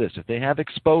rule is this: if they have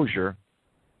exposure,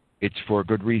 it's for a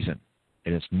good reason,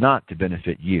 and it's not to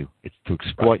benefit you. It's to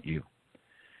exploit you.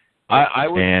 I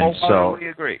would wholeheartedly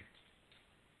agree.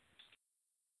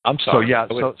 I'm sorry.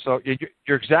 So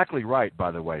you're exactly right,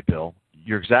 by the way, Bill.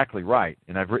 You're exactly right,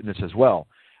 and I've written this as well.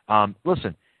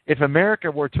 Listen, if America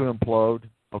were to implode,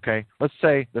 okay, let's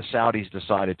say the Saudis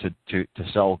decided to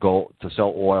sell gold, to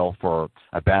sell oil for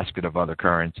a basket of other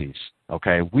currencies,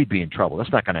 okay, we'd be in trouble.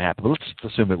 That's not going to happen. But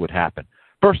let's assume it would happen.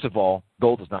 First of all,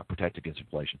 gold does not protect against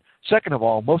inflation. Second of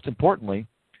all, most importantly,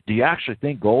 do you actually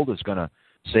think gold is going to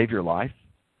save your life?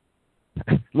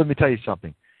 Let me tell you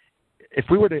something. If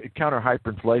we were to counter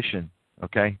hyperinflation,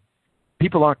 okay,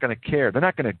 people aren't going to care. They're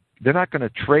not going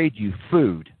to trade you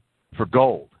food for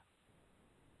gold.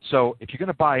 So if you're going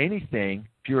to buy anything,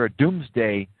 if you're a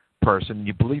doomsday person and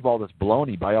you believe all this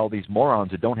baloney by all these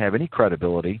morons that don't have any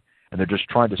credibility and they're just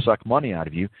trying to suck money out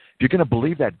of you, if you're going to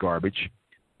believe that garbage,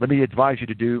 let me advise you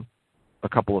to do a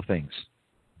couple of things.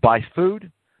 Buy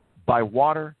food, buy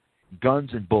water,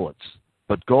 guns, and bullets.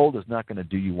 But gold is not going to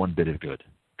do you one bit of good.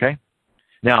 Okay?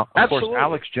 Now, of course,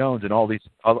 Alex Jones and all these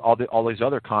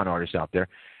other con artists out there,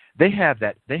 they have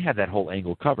that whole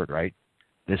angle covered, right?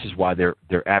 This is why they're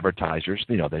advertisers.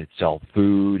 They sell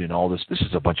food and all this. This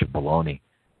is a bunch of baloney.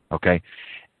 Okay?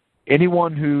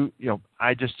 Anyone who,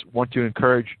 I just want to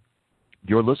encourage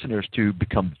your listeners to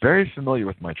become very familiar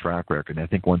with my track record. And I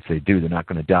think once they do, they're not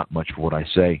going to doubt much for what I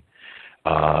say.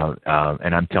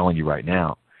 And I'm telling you right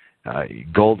now,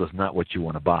 gold is not what you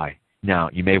want to buy.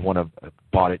 Now, you may want to have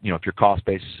bought it, if your cost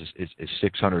basis is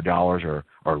 $600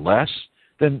 or less,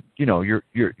 then, you're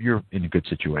in a good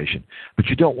situation. But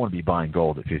you don't want to be buying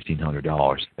gold at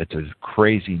 $1,500. That's a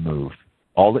crazy move.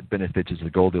 All it benefits is the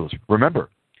gold dealers.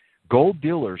 Remember, gold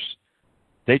dealers,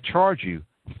 they charge you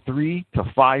 3 to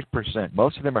 5%.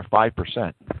 Most of them are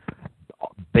 5%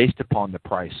 based upon the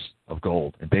price of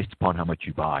gold and based upon how much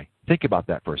you buy. Think about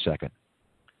that for a second.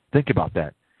 Think about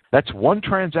that. That's one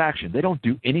transaction. They don't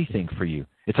do anything for you.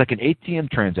 It's like an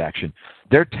ATM transaction.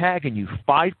 They're tagging you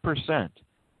 5%,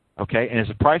 okay? And as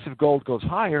the price of gold goes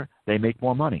higher, they make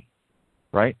more money,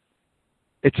 right?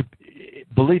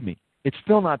 Believe me, it's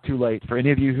still not too late for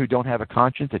any of you who don't have a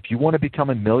conscience. If you want to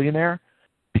become a millionaire,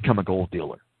 become a gold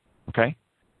dealer, okay?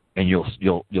 And you'll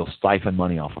siphon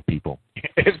money off of people.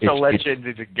 If they'll let you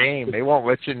into the game, they won't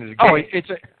let you into the game.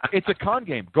 Oh, it's a con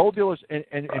game. Gold dealers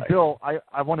and Bill,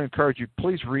 I want to encourage you.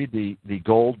 Please read the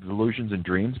Gold Delusions and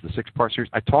Dreams, the 6-part series.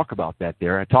 I talk about that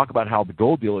there. I talk about how the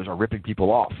gold dealers are ripping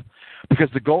people off because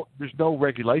there's no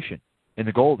regulation in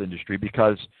the gold industry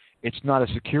because it's not a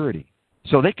security.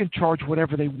 So they can charge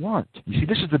whatever they want. You see,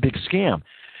 this is the big scam,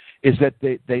 is that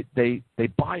they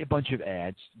buy a bunch of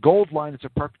ads. Goldline is a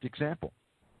perfect example.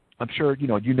 I'm sure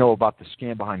you know about the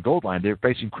scam behind Goldline. They're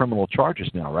facing criminal charges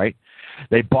now, right?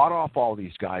 They bought off all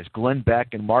these guys, Glenn Beck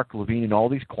and Mark Levine and all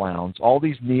these clowns, all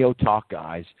these neo-talk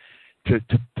guys to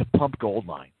pump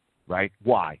Goldline, right?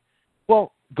 Why?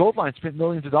 Well, Goldline spent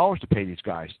millions of dollars to pay these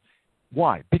guys.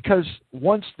 Why? Because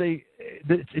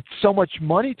it's so much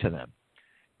money to them.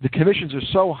 The commissions are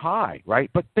so high, right?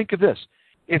 But think of this.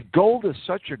 If gold is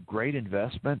such a great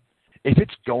investment, if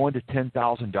it's going to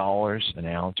 $10,000 an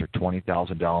ounce or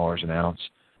 $20,000 an ounce,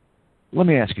 let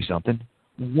me ask you something.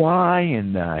 Why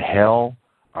in the hell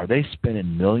are they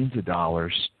spending millions of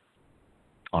dollars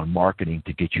on marketing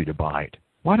to get you to buy it?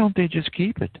 Why don't they just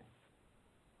keep it?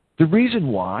 The reason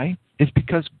why is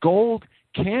because gold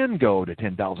can go to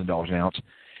 $10,000 an ounce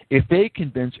if they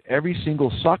convince every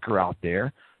single sucker out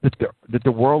there that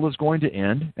the world is going to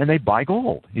end and they buy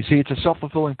gold. You see, it's a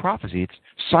self-fulfilling prophecy. It's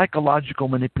psychological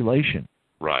manipulation.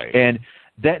 Right. And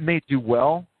that may do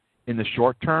well in the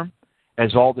short term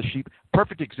as all the sheep.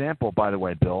 Perfect example, by the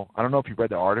way, Bill. I don't know if you read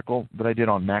the article that I did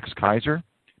on Max Kaiser.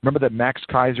 Remember that Max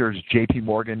Kaiser's J.P.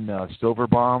 Morgan silver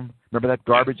bomb? Remember that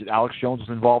garbage that Alex Jones was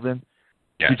involved in?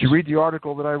 Yes. Did you read the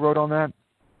article that I wrote on that?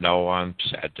 No, I'm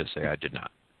sad to say I did not.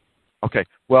 Okay.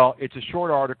 Well, it's a short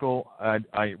article.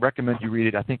 I recommend you read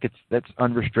it. I think that's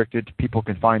unrestricted. People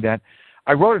can find that.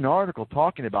 I wrote an article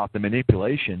talking about the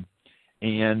manipulation,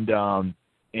 and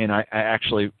I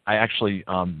actually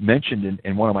mentioned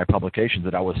in one of my publications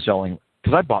that I was selling,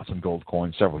 because I bought some gold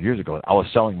coins several years ago. I was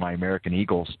selling my American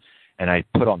Eagles, and I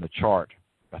put on the chart,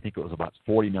 I think it was about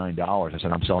 $49. I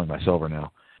said, I'm selling my silver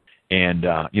now. And,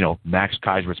 Max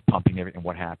Kaiser was pumping everything.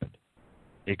 What happened?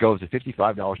 It goes to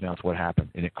 $55 an ounce. What happened?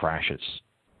 And it crashes.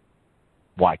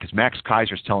 Why? Because Max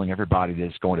Kaiser's telling everybody that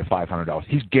it's going to $500.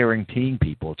 He's guaranteeing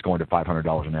people it's going to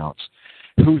 $500 an ounce.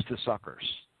 Who's the suckers?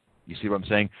 You see what I'm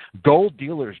saying? Gold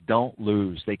dealers don't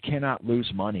lose. They cannot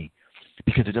lose money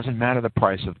because it doesn't matter the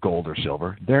price of gold or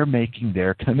silver. They're making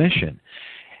their commission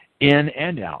in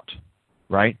and out,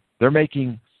 right? They're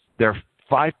making their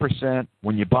 5%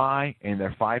 when you buy and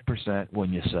their 5%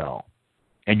 when you sell.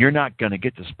 And you're not going to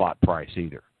get the spot price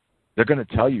either. They're going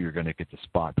to tell you you're going to get the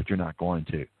spot, but you're not going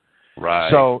to.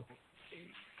 Right. So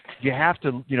you have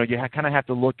to, you kind of have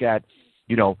to look at,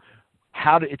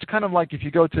 it's kind of like if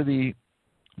you go to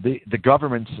the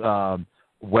government's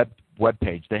web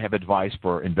page, they have advice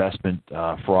for investment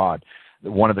fraud.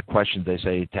 One of the questions they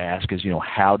say to ask is,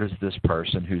 how does this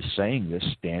person who's saying this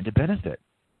stand to benefit,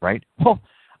 right? Well,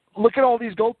 look at all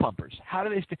these gold pumpers. How do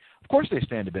they stand? Of course they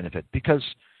stand to benefit because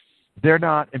they're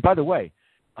not. And by the way,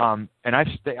 and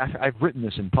I've written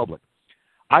this in public.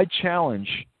 I challenge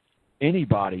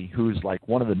anybody who's like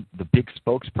one of the big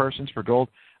spokespersons for gold.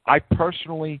 I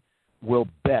personally will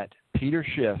bet Peter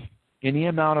Schiff any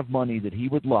amount of money that he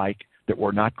would like that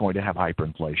we're not going to have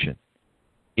hyperinflation.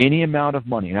 Any amount of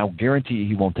money, and I'll guarantee you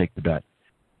he won't take the bet.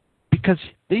 Because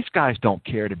these guys don't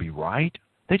care to be right.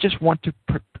 They just want to,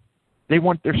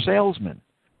 they're salesmen.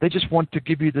 They just want to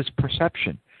give you this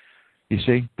perception. You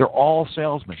see, they're all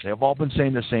salesmen. They've all been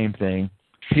saying the same thing.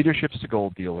 Peter Schiff's a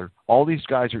gold dealer. All these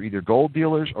guys are either gold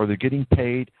dealers or they're getting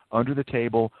paid under the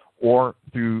table or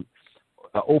through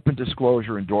open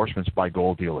disclosure endorsements by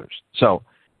gold dealers. So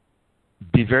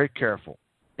be very careful.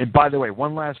 And by the way,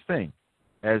 one last thing.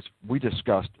 As we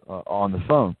discussed on the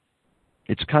phone,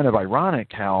 it's kind of ironic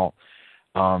how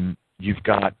you've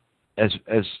got, as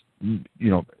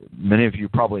many of you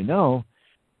probably know,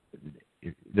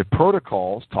 the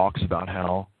protocols talks about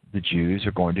how the Jews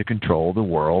are going to control the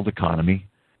world economy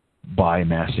by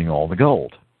amassing all the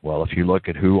gold. Well, if you look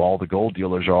at who all the gold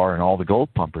dealers are and all the gold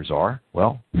pumpers are,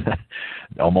 well,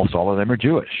 almost all of them are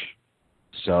Jewish.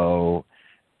 So,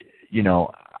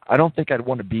 I don't think I'd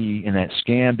want to be in that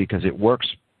scam because it works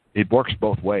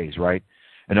both ways, right?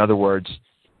 In other words,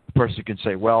 the person can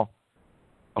say, well,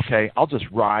 okay, I'll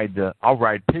ride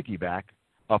piggyback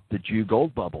up the Jew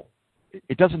gold bubble.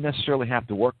 It doesn't necessarily have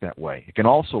to work that way. It can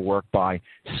also work by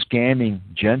scamming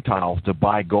Gentiles to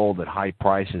buy gold at high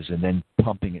prices and then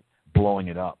pumping it, blowing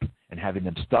it up, and having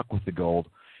them stuck with the gold,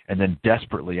 and then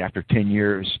desperately, after 10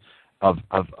 years of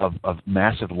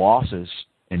massive losses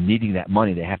and needing that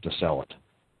money, they have to sell it.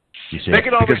 You see? They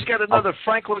can always get another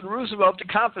Franklin Roosevelt to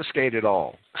confiscate it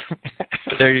all.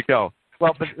 There you go.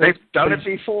 Well, but they've done it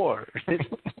before.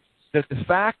 The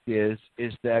fact is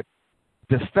that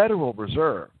the Federal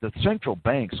Reserve, the central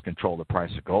banks, control the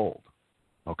price of gold.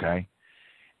 Okay,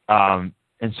 and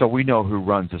so we know who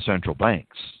runs the central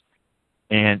banks.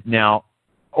 And now,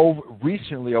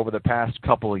 recently, over the past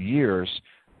couple of years.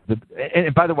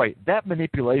 And by the way, that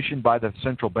manipulation by the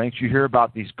central banks, you hear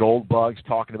about these gold bugs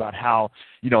talking about how,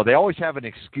 they always have an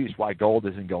excuse why gold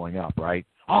isn't going up, right?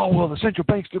 Oh, well, the central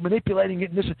banks, they're manipulating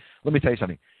it. And let me tell you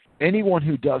something. Anyone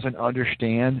who doesn't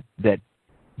understand that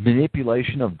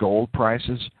manipulation of gold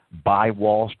prices by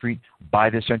Wall Street, by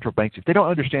the central banks, if they don't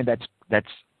understand that's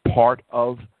part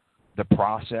of the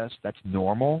process, that's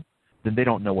normal, then they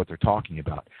don't know what they're talking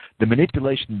about. The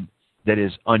manipulation that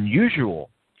is unusual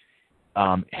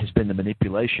has been the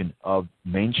manipulation of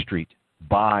Main Street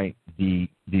by these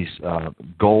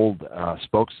gold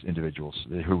spokes individuals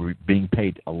who are being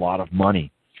paid a lot of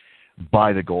money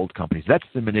by the gold companies. That's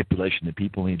the manipulation that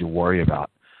people need to worry about,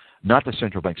 not the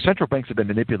central banks. Central banks have been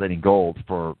manipulating gold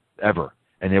forever,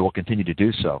 and they will continue to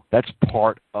do so. That's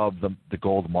part of the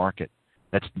gold market.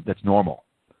 That's normal.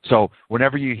 So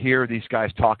whenever you hear these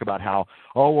guys talk about how,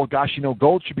 oh, well, gosh,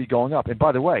 gold should be going up. And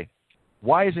by the way,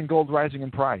 why isn't gold rising in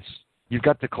price? You've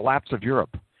got the collapse of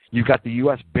Europe. You've got the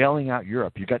U.S. bailing out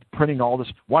Europe. You've got printing all this.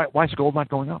 Why is gold not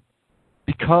going up?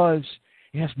 Because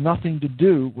it has nothing to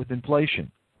do with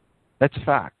inflation. That's a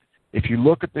fact. If you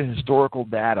look at the historical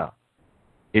data,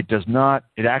 it does not.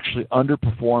 It actually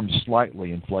underperforms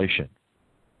slightly inflation.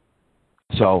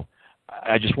 So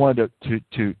I just wanted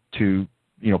to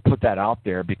put that out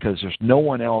there, because there's no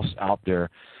one else out there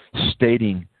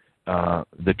stating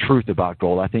the truth about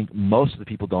gold. I think most of the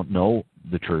people don't know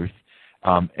the truth.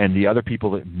 And the other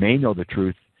people that may know the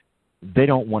truth, they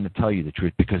don't want to tell you the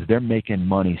truth because they're making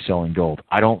money selling gold.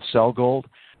 I don't sell gold.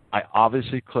 I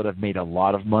obviously could have made a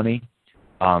lot of money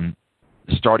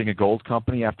starting a gold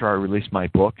company after I released my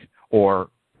book, or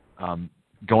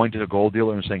going to the gold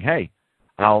dealer and saying, hey,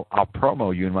 I'll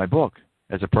promo you in my book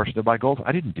as a person to buy gold.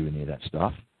 I didn't do any of that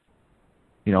stuff.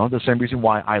 The same reason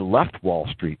why I left Wall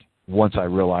Street once I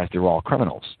realized they were all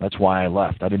criminals. That's why I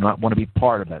left. I did not want to be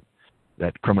part of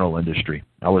that criminal industry.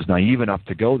 I was naive enough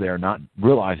to go there, not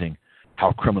realizing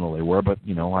how criminal they were, but,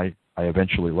 I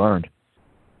eventually learned.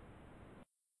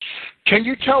 Can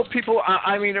you tell people,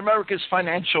 America's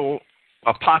Financial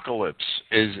Apocalypse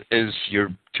is your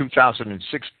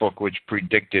 2006 book, which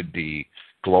predicted the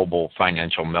global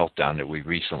financial meltdown that we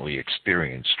recently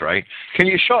experienced, right? Can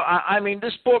you show,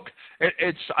 this book,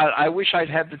 I wish I'd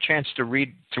had the chance to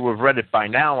have read it by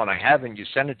now, and I haven't. You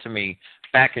sent it to me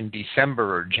back in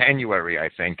December or January, I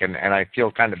think, and I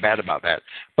feel kind of bad about that.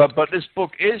 But this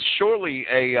book is surely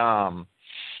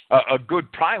a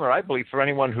good primer, I believe, for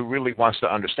anyone who really wants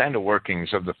to understand the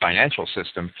workings of the financial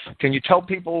system. Can you tell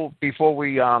people, before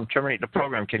we terminate the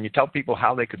program, can you tell people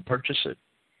how they could purchase it?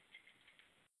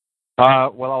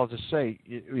 Well, I'll just say,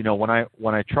 when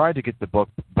I tried to get the book,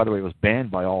 by the way, it was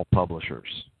banned by all publishers,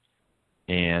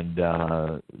 and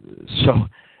so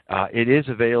it is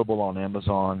available on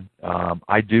Amazon.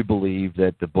 I do believe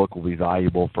that the book will be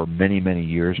valuable for many, many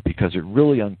years, because it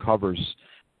really uncovers,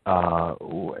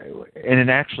 and it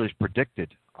actually is predicted.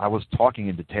 I was talking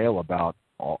in detail about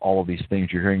all of these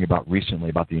things you're hearing about recently,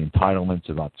 about the entitlements,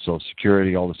 about Social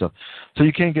Security, all this stuff. So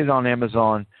you can get it on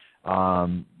Amazon.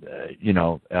 You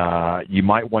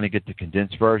might want to get the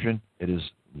condensed version. It is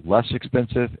less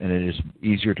expensive and it is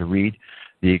easier to read.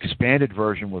 The expanded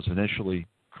version was initially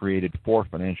created for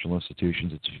financial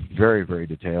institutions. It's very, very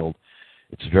detailed.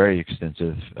 It's very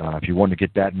extensive. If you want to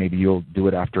get that, maybe you'll do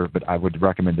it after, but I would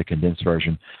recommend the condensed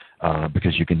version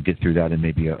because you can get through that in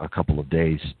maybe a couple of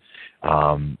days.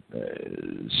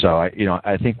 So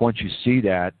I think once you see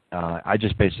that, I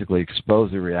just basically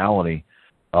expose the reality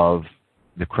of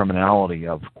the criminality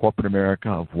of corporate America,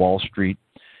 of Wall Street,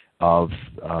 of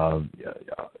the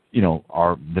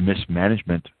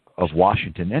mismanagement of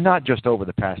Washington, and not just over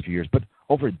the past few years, but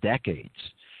over decades.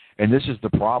 And this is the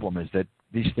problem: is that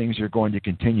these things are going to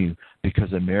continue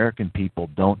because American people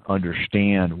don't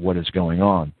understand what is going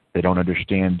on. They don't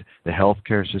understand the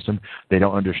healthcare system. They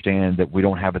don't understand that we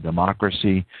don't have a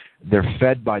democracy. They're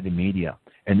fed by the media,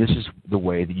 and this is the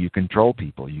way that you control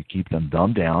people. You keep them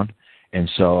dumbed down. And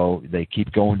so they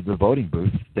keep going to the voting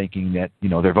booth thinking that,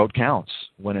 their vote counts,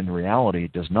 when in reality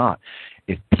it does not.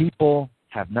 If people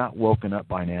have not woken up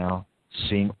by now,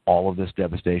 seeing all of this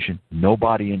devastation,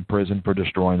 nobody in prison for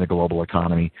destroying the global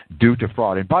economy due to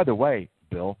fraud. And by the way,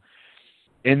 Bill,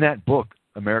 in that book,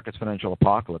 America's Financial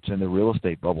Apocalypse, in the real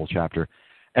estate bubble chapter,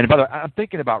 and by the way, I'm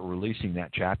thinking about releasing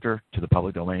that chapter to the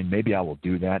public domain. Maybe I will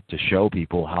do that to show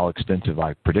people how extensive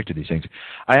I predicted these things.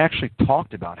 I actually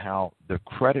talked about how the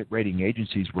credit rating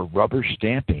agencies were rubber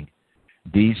stamping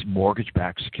these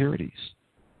mortgage-backed securities.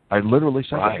 I literally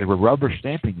said that. They were rubber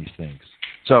stamping these things.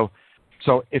 So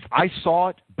if I saw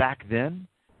it back then,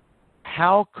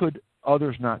 how could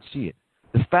others not see it?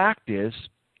 The fact is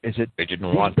that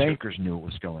these bankers knew it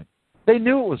was going. They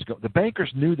knew it was the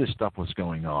bankers knew this stuff was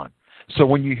going on. So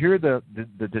when you hear the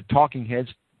talking heads,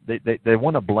 they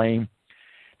want to blame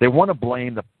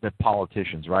the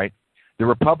politicians, right? The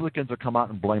Republicans will come out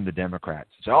and blame the Democrats.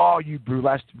 Say, "Oh, you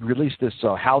released this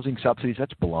housing subsidies."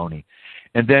 That's baloney.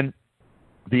 And then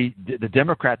the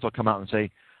Democrats will come out and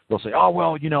they'll say, "Oh,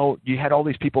 well, you had all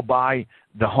these people buy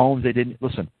the homes they didn't."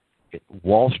 Listen,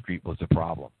 Wall Street was the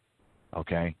problem.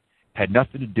 okay, had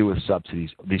nothing to do with subsidies.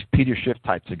 These Peter Schiff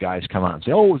types of guys come out and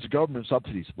say, oh, it's the government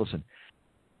subsidies. Listen,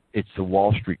 it's the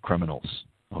Wall Street criminals,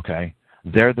 okay?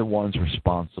 They're the ones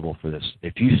responsible for this.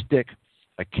 If you stick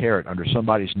a carrot under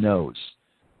somebody's nose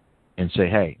and say,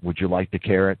 hey, would you like the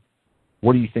carrot?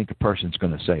 What do you think a person's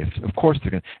going to say? Of course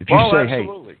they're going to. If you say,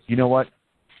 absolutely. Hey, you know what?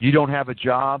 You don't have a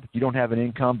job, you don't have an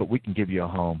income, but we can give you a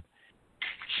home.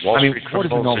 What is a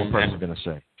normal person going to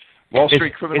say? Wall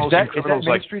Street criminals and criminals is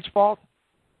that Main Street's fault?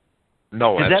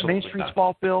 No, is that Main Street's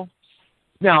fault, Bill?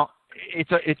 Now,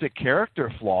 it's a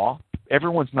character flaw.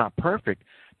 Everyone's not perfect,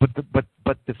 but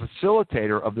the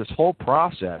facilitator of this whole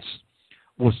process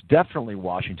was definitely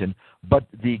Washington. But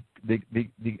the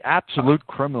absolute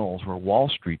criminals were Wall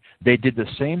Street. They did the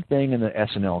same thing in the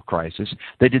S&L crisis.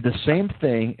 They did the same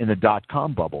thing in the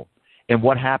dot-com bubble. And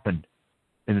what happened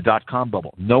in the dot-com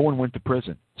bubble? No one went to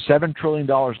prison. $7 trillion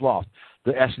lost.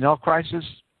 The S&L crisis,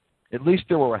 at least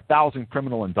there were 1,000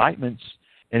 criminal indictments,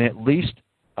 and at least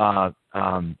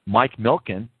Mike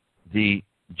Milken, the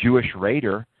Jewish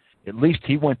raider, at least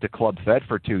he went to Club Fed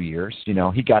for 2 years. You know,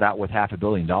 he got out with $500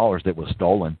 million that was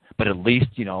stolen, but at least,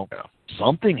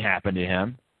 something happened to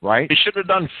him, right? He should have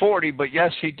done 40, but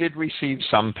yes, he did receive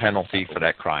some penalty for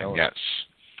that crime, yes.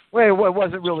 Well, it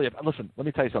wasn't really. Listen, let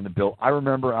me tell you something, Bill. I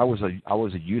remember I was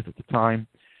a youth at the time,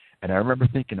 and I remember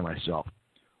thinking to myself,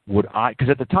 would I? Because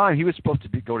at the time he was supposed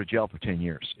to go to jail for 10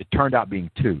 years. It turned out being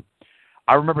 2.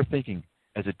 I remember thinking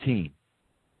as a teen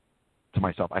to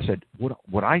myself, I said,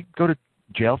 would I go to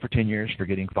jail for 10 years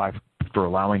for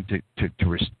allowing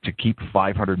to keep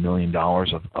 $500 million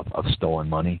of stolen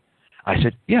money? I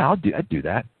said, yeah, I'd do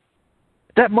that.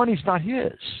 That money's not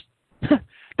his.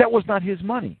 That was not his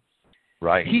money.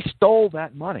 Right. He stole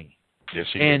that money. Yes,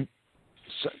 he did.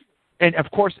 And of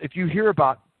course, if you hear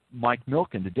about Mike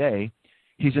Milken today,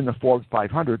 he's in the Forbes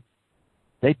 500.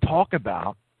 They talk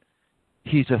about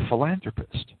he's a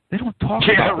philanthropist. They don't talk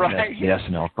about the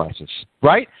S&L crisis,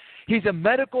 right? He's a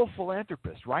medical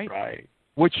philanthropist, right? Right.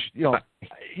 Which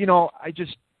I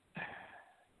just.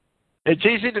 It's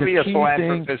easy to be a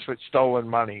philanthropist with stolen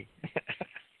money.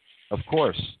 Of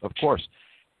course.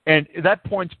 And that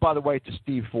points, by the way, to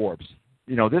Steve Forbes.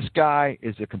 This guy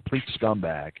is a complete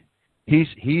scumbag. He's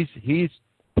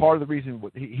part of the reason.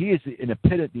 He is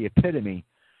the epitome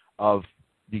of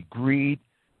the greed,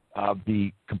 of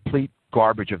the complete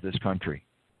garbage of this country.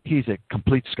 He's a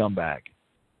complete scumbag,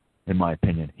 in my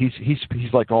opinion.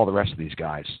 He's like all the rest of these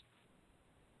guys.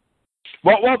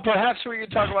 Well, perhaps we can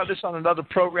talk about this on another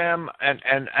program,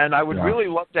 and I would really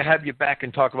love to have you back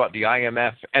and talk about the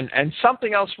IMF and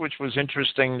something else which was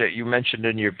interesting that you mentioned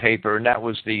in your paper, and that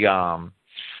was the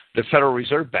Federal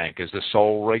Reserve Bank is the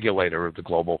sole regulator of the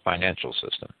global financial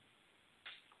system.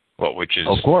 Well, which is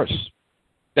of course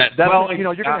that. Well,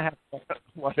 you're going to have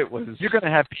what it was. You're going to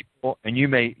have people, and you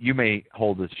may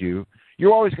hold this view.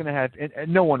 You're always going to have,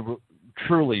 and no one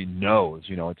truly knows.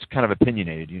 It's kind of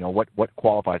opinionated. What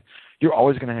qualifies. You're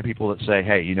always going to have people that say,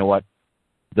 hey, you know what?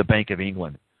 The Bank of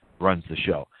England runs the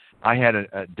show. I had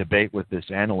a debate with this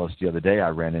analyst the other day I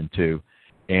ran into,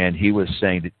 and he was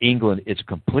saying that England is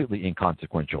completely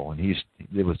inconsequential. And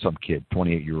it was some kid,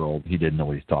 28-year-old. He didn't know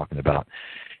what he's talking about.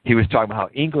 He was talking about how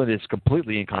England is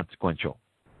completely inconsequential,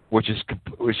 which is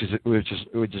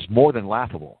more than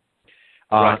laughable.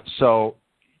 Right. So,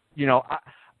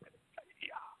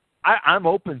 I'm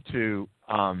open to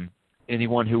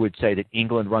anyone who would say that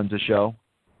England runs the show.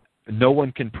 No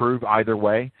one can prove either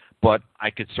way, but I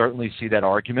could certainly see that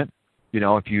argument.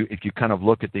 If you kind of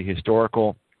look at the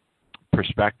historical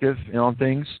perspective on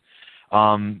things.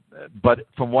 But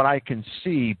from what I can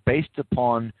see, based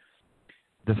upon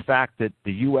the fact that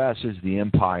the U.S. is the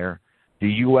empire,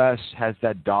 the U.S. has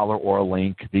that dollar or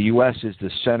link, the U.S. is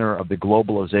the center of the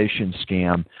globalization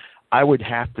scam, I would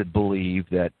have to believe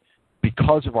that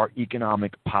because of our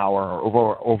economic power,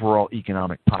 or overall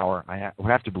economic power, I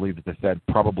would have to believe that the Fed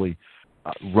probably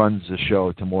runs the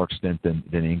show to more extent than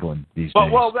England these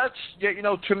days. Well, that's,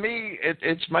 to me,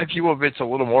 it's my view of it's a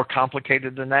little more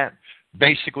complicated than that.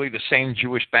 Basically, the same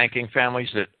Jewish banking families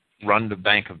that run the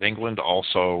Bank of England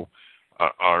also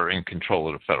are in control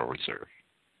of the Federal Reserve.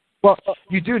 Well,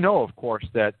 you do know, of course,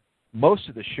 that most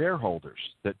of the shareholders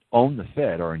that own the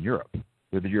Fed are in Europe.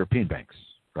 They're the European banks,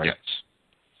 right? Yes.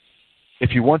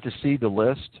 If you want to see the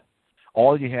list,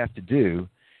 all you have to do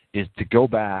is to go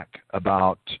back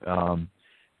to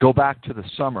the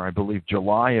summer, I believe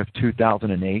July of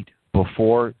 2008,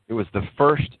 before it was the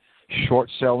first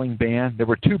short-selling ban. There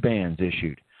were 2 bans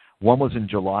issued. One was in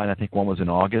July, and I think one was in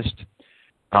August.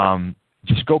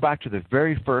 Just go back to the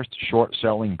very first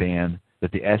short-selling ban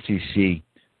that the SEC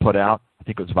put out. I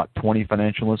think it was about 20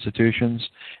 financial institutions.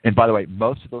 And by the way,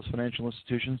 most of those financial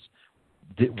institutions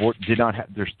did not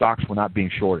have, their stocks were not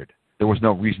being shorted. There was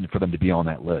no reason for them to be on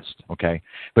that list, okay?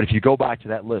 But if you go back to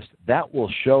that list, that will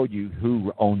show you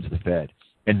who owns the Fed.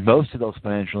 And most of those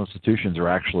financial institutions are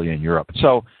actually in Europe.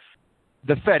 So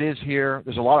the Fed is here.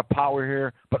 There's a lot of power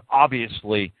here, but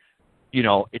obviously,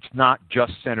 it's not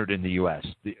just centered in the U.S.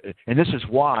 And this is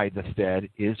why the Fed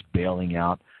is bailing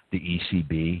out the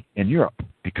ECB in Europe,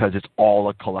 because it's all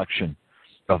a collection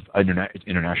of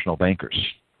international bankers.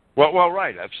 Well,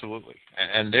 right, absolutely,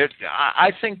 and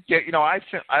I think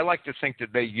I like to think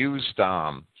that they used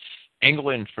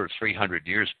England for 300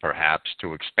 years, perhaps,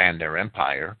 to expand their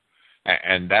empire,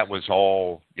 and that was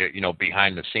all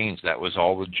behind the scenes. That was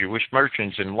all the Jewish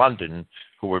merchants in London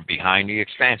who were behind the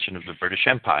expansion of the British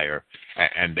Empire,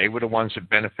 and they were the ones that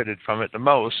benefited from it the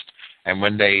most. And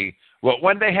when they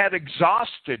had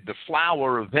exhausted the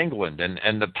flower of England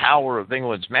and the power of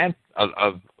England's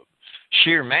of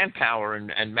sheer manpower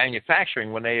and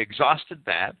manufacturing, when they exhausted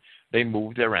that, they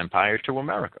moved their empire to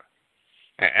America.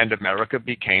 And America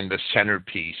became the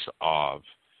centerpiece of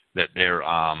their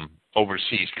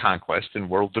overseas conquest and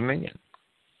world dominion.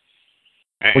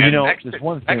 And next, there's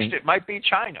one thing. Next it might be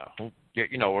China,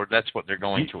 or that's what they're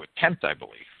going to attempt, I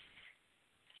believe.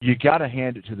 You got to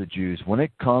hand it to the Jews. When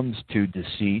it comes to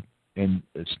deceit and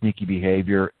sneaky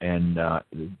behavior, and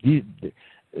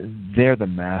they're the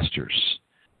masters.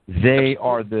 They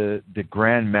are the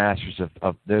grand masters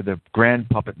they're the grand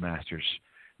puppet masters.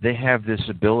 They have this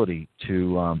ability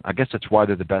to, I guess that's why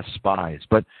they're the best spies.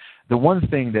 But the one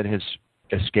thing that has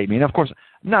escaped me, and of course,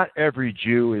 not every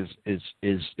Jew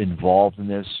is involved in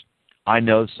this. I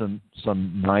know some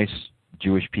nice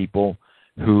Jewish people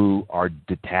who are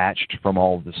detached from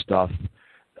all of this stuff.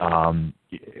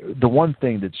 The one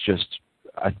thing that's just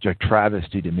a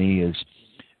travesty to me is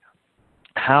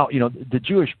how, the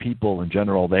Jewish people in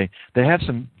general, they have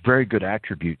some very good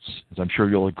attributes, as I'm sure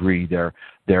you'll agree. Their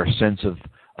sense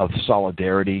of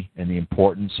solidarity and the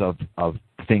importance of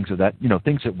things of that,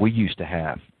 things that we used to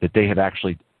have, that they have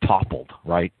actually toppled,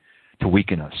 right, to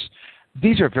weaken us.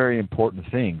 These are very important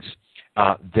things.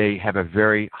 They have a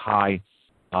very high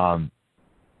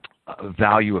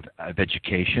value of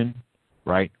education,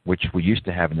 right, which we used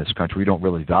to have in this country. We don't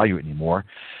really value it anymore.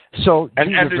 So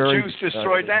and the Jews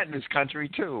destroyed that in this country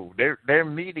too. Their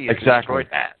media destroyed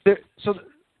that.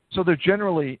 So they're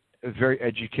generally very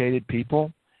educated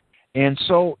people, and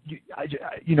so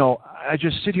I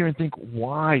just sit here and think,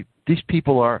 why these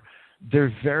people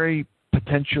they're very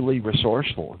potentially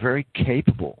resourceful, very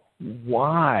capable.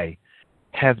 Why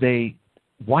have they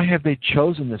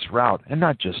chosen this route? And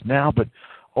not just now, but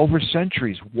over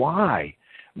centuries. Why?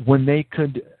 When they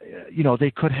could,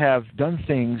 they could have done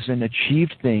things and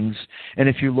achieved things. And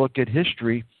if you look at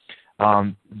history,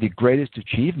 the greatest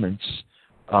achievements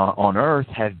on earth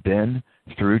have been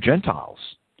through Gentiles.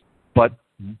 But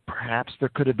perhaps there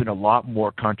could have been a lot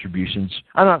more contributions.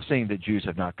 I'm not saying that Jews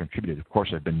have not contributed. Of course,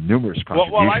 there have been numerous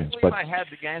contributions. Well, I believe I had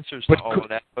the answers to all of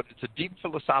that, but it's a deep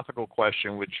philosophical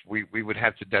question which we would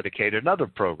have to dedicate another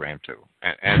program to.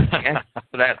 And the answers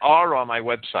to that are on my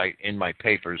website in my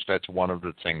papers. That's one of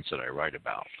the things that I write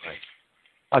about. Right?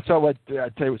 I tell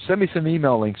you, send me some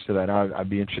email links to that.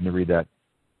 I'd be interested to read that.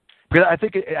 Because I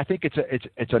think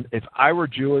if I were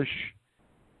Jewish,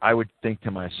 I would think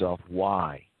to myself,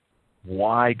 why?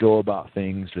 Why go about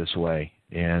things this way?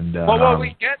 And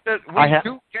we get that. We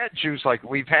do get Jews, like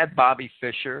we've had Bobby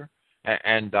Fischer,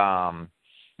 and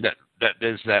that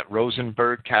there's that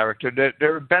Rosenberg character.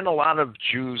 There have been a lot of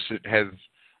Jews that have,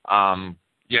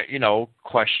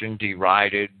 questioned,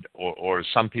 derided, or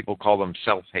some people call them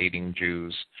self-hating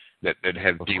Jews that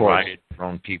have derided their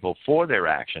own people for their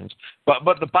actions.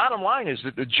 But the bottom line is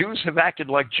that the Jews have acted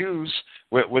like Jews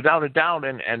without a doubt,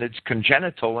 and it's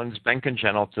congenital, and it's been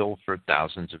congenital for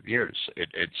thousands of years.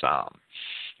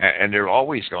 And they're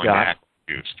always going to act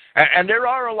like Jews. And there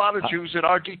are a lot of Jews that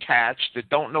are detached, that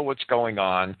don't know what's going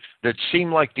on, that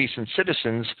seem like decent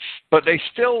citizens, but they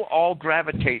still all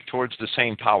gravitate towards the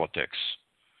same politics.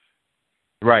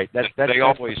 Right. That's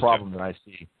the problem that I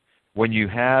see. When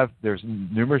there's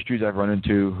numerous Jews I've run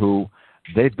into who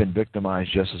they've been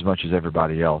victimized just as much as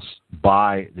everybody else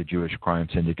by the Jewish crime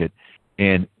syndicate.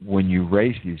 And when you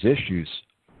raise these issues,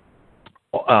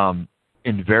 almost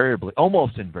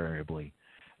invariably,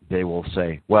 they will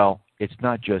say, well, it's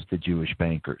not just the Jewish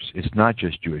bankers. It's not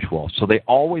just Jewish wealth. So they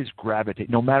always gravitate,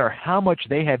 no matter how much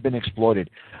they have been exploited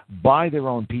by their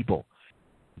own people,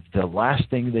 the last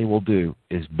thing they will do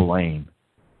is blame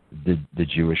the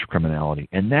Jewish criminality.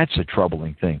 And that's a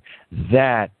troubling thing.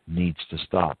 That needs to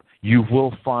stop. You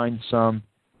will find some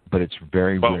but it's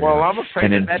very rare. Well, I'm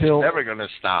afraid and that's never going to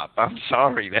stop. I'm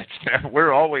sorry.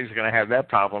 We're always going to have that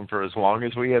problem for as long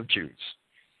as we have Jews.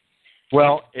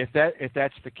 Well, if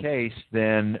that's the case,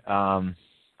 then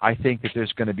I think that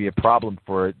there's going to be a problem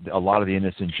for a lot of the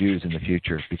innocent Jews in the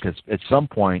future, because at some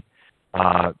point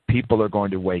people are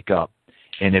going to wake up.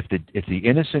 And if the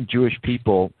innocent Jewish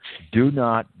people do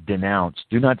not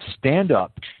stand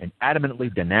up and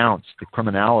adamantly denounce the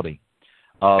criminality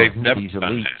of these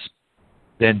elites,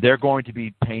 then they're going to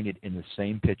be painted in the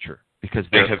same picture, because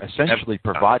they're essentially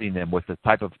providing them with a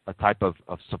type of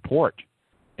support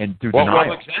and through denial.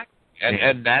 Well, exactly.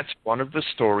 And that's one of the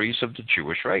stories of the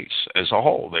Jewish race as a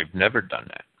whole. They've never done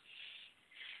that.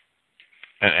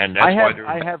 And that's I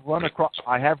have run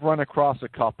across a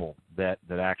couple that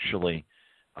actually,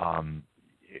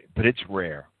 but it's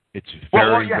rare. It's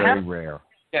very rare.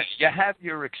 Yeah, you have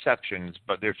your exceptions,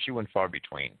 but they're few and far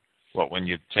between. Well, when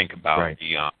you think about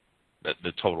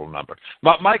the total number.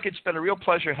 Mike, it's been a real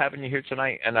pleasure having you here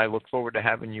tonight, and I look forward to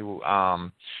having you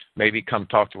maybe come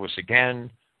talk to us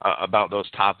again about those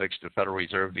topics, the Federal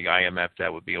Reserve, the IMF.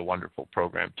 That would be a wonderful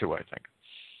program too, I think.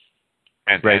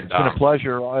 It's been a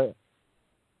pleasure.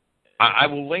 I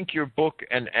will link your book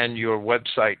and your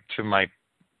website to my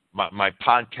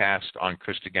podcast on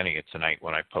Christogenea tonight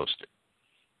when I post it.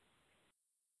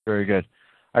 Very good.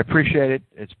 I appreciate it.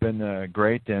 It's been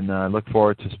great, and I look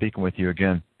forward to speaking with you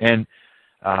again. And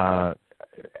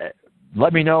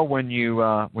let me know when you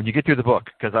get through the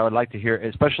book, because I would like to hear,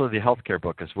 especially the healthcare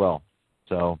book as well.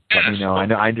 So let me know.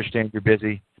 I understand you're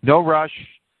busy. No rush.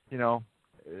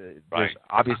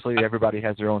 Obviously everybody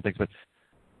has their own things, but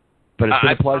it's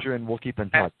been a pleasure, and we'll keep in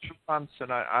touch. 2 months,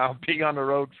 and I'll be on the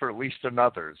road for at least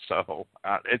another. So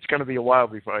it's going to be a while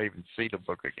before I even see the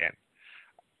book again.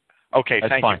 Okay,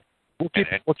 that's fine.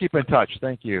 We'll keep in touch.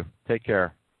 Thank you. Take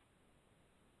care.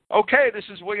 Okay, this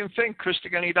is William Fink,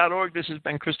 Christogenea.org. This has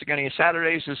been Christogenea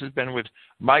Saturdays. This has been with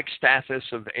Mike Stathis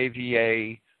of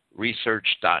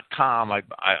avaresearch.com.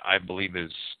 I believe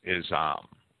his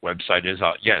website is,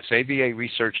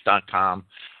 avaresearch.com.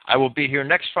 I will be here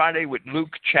next Friday with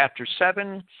Luke chapter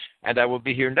 7, and I will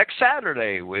be here next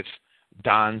Saturday with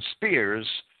Don Spears,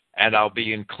 and I'll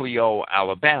be in Clio,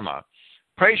 Alabama.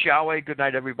 Praise Yahweh. Good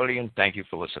night, everybody, and thank you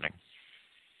for listening.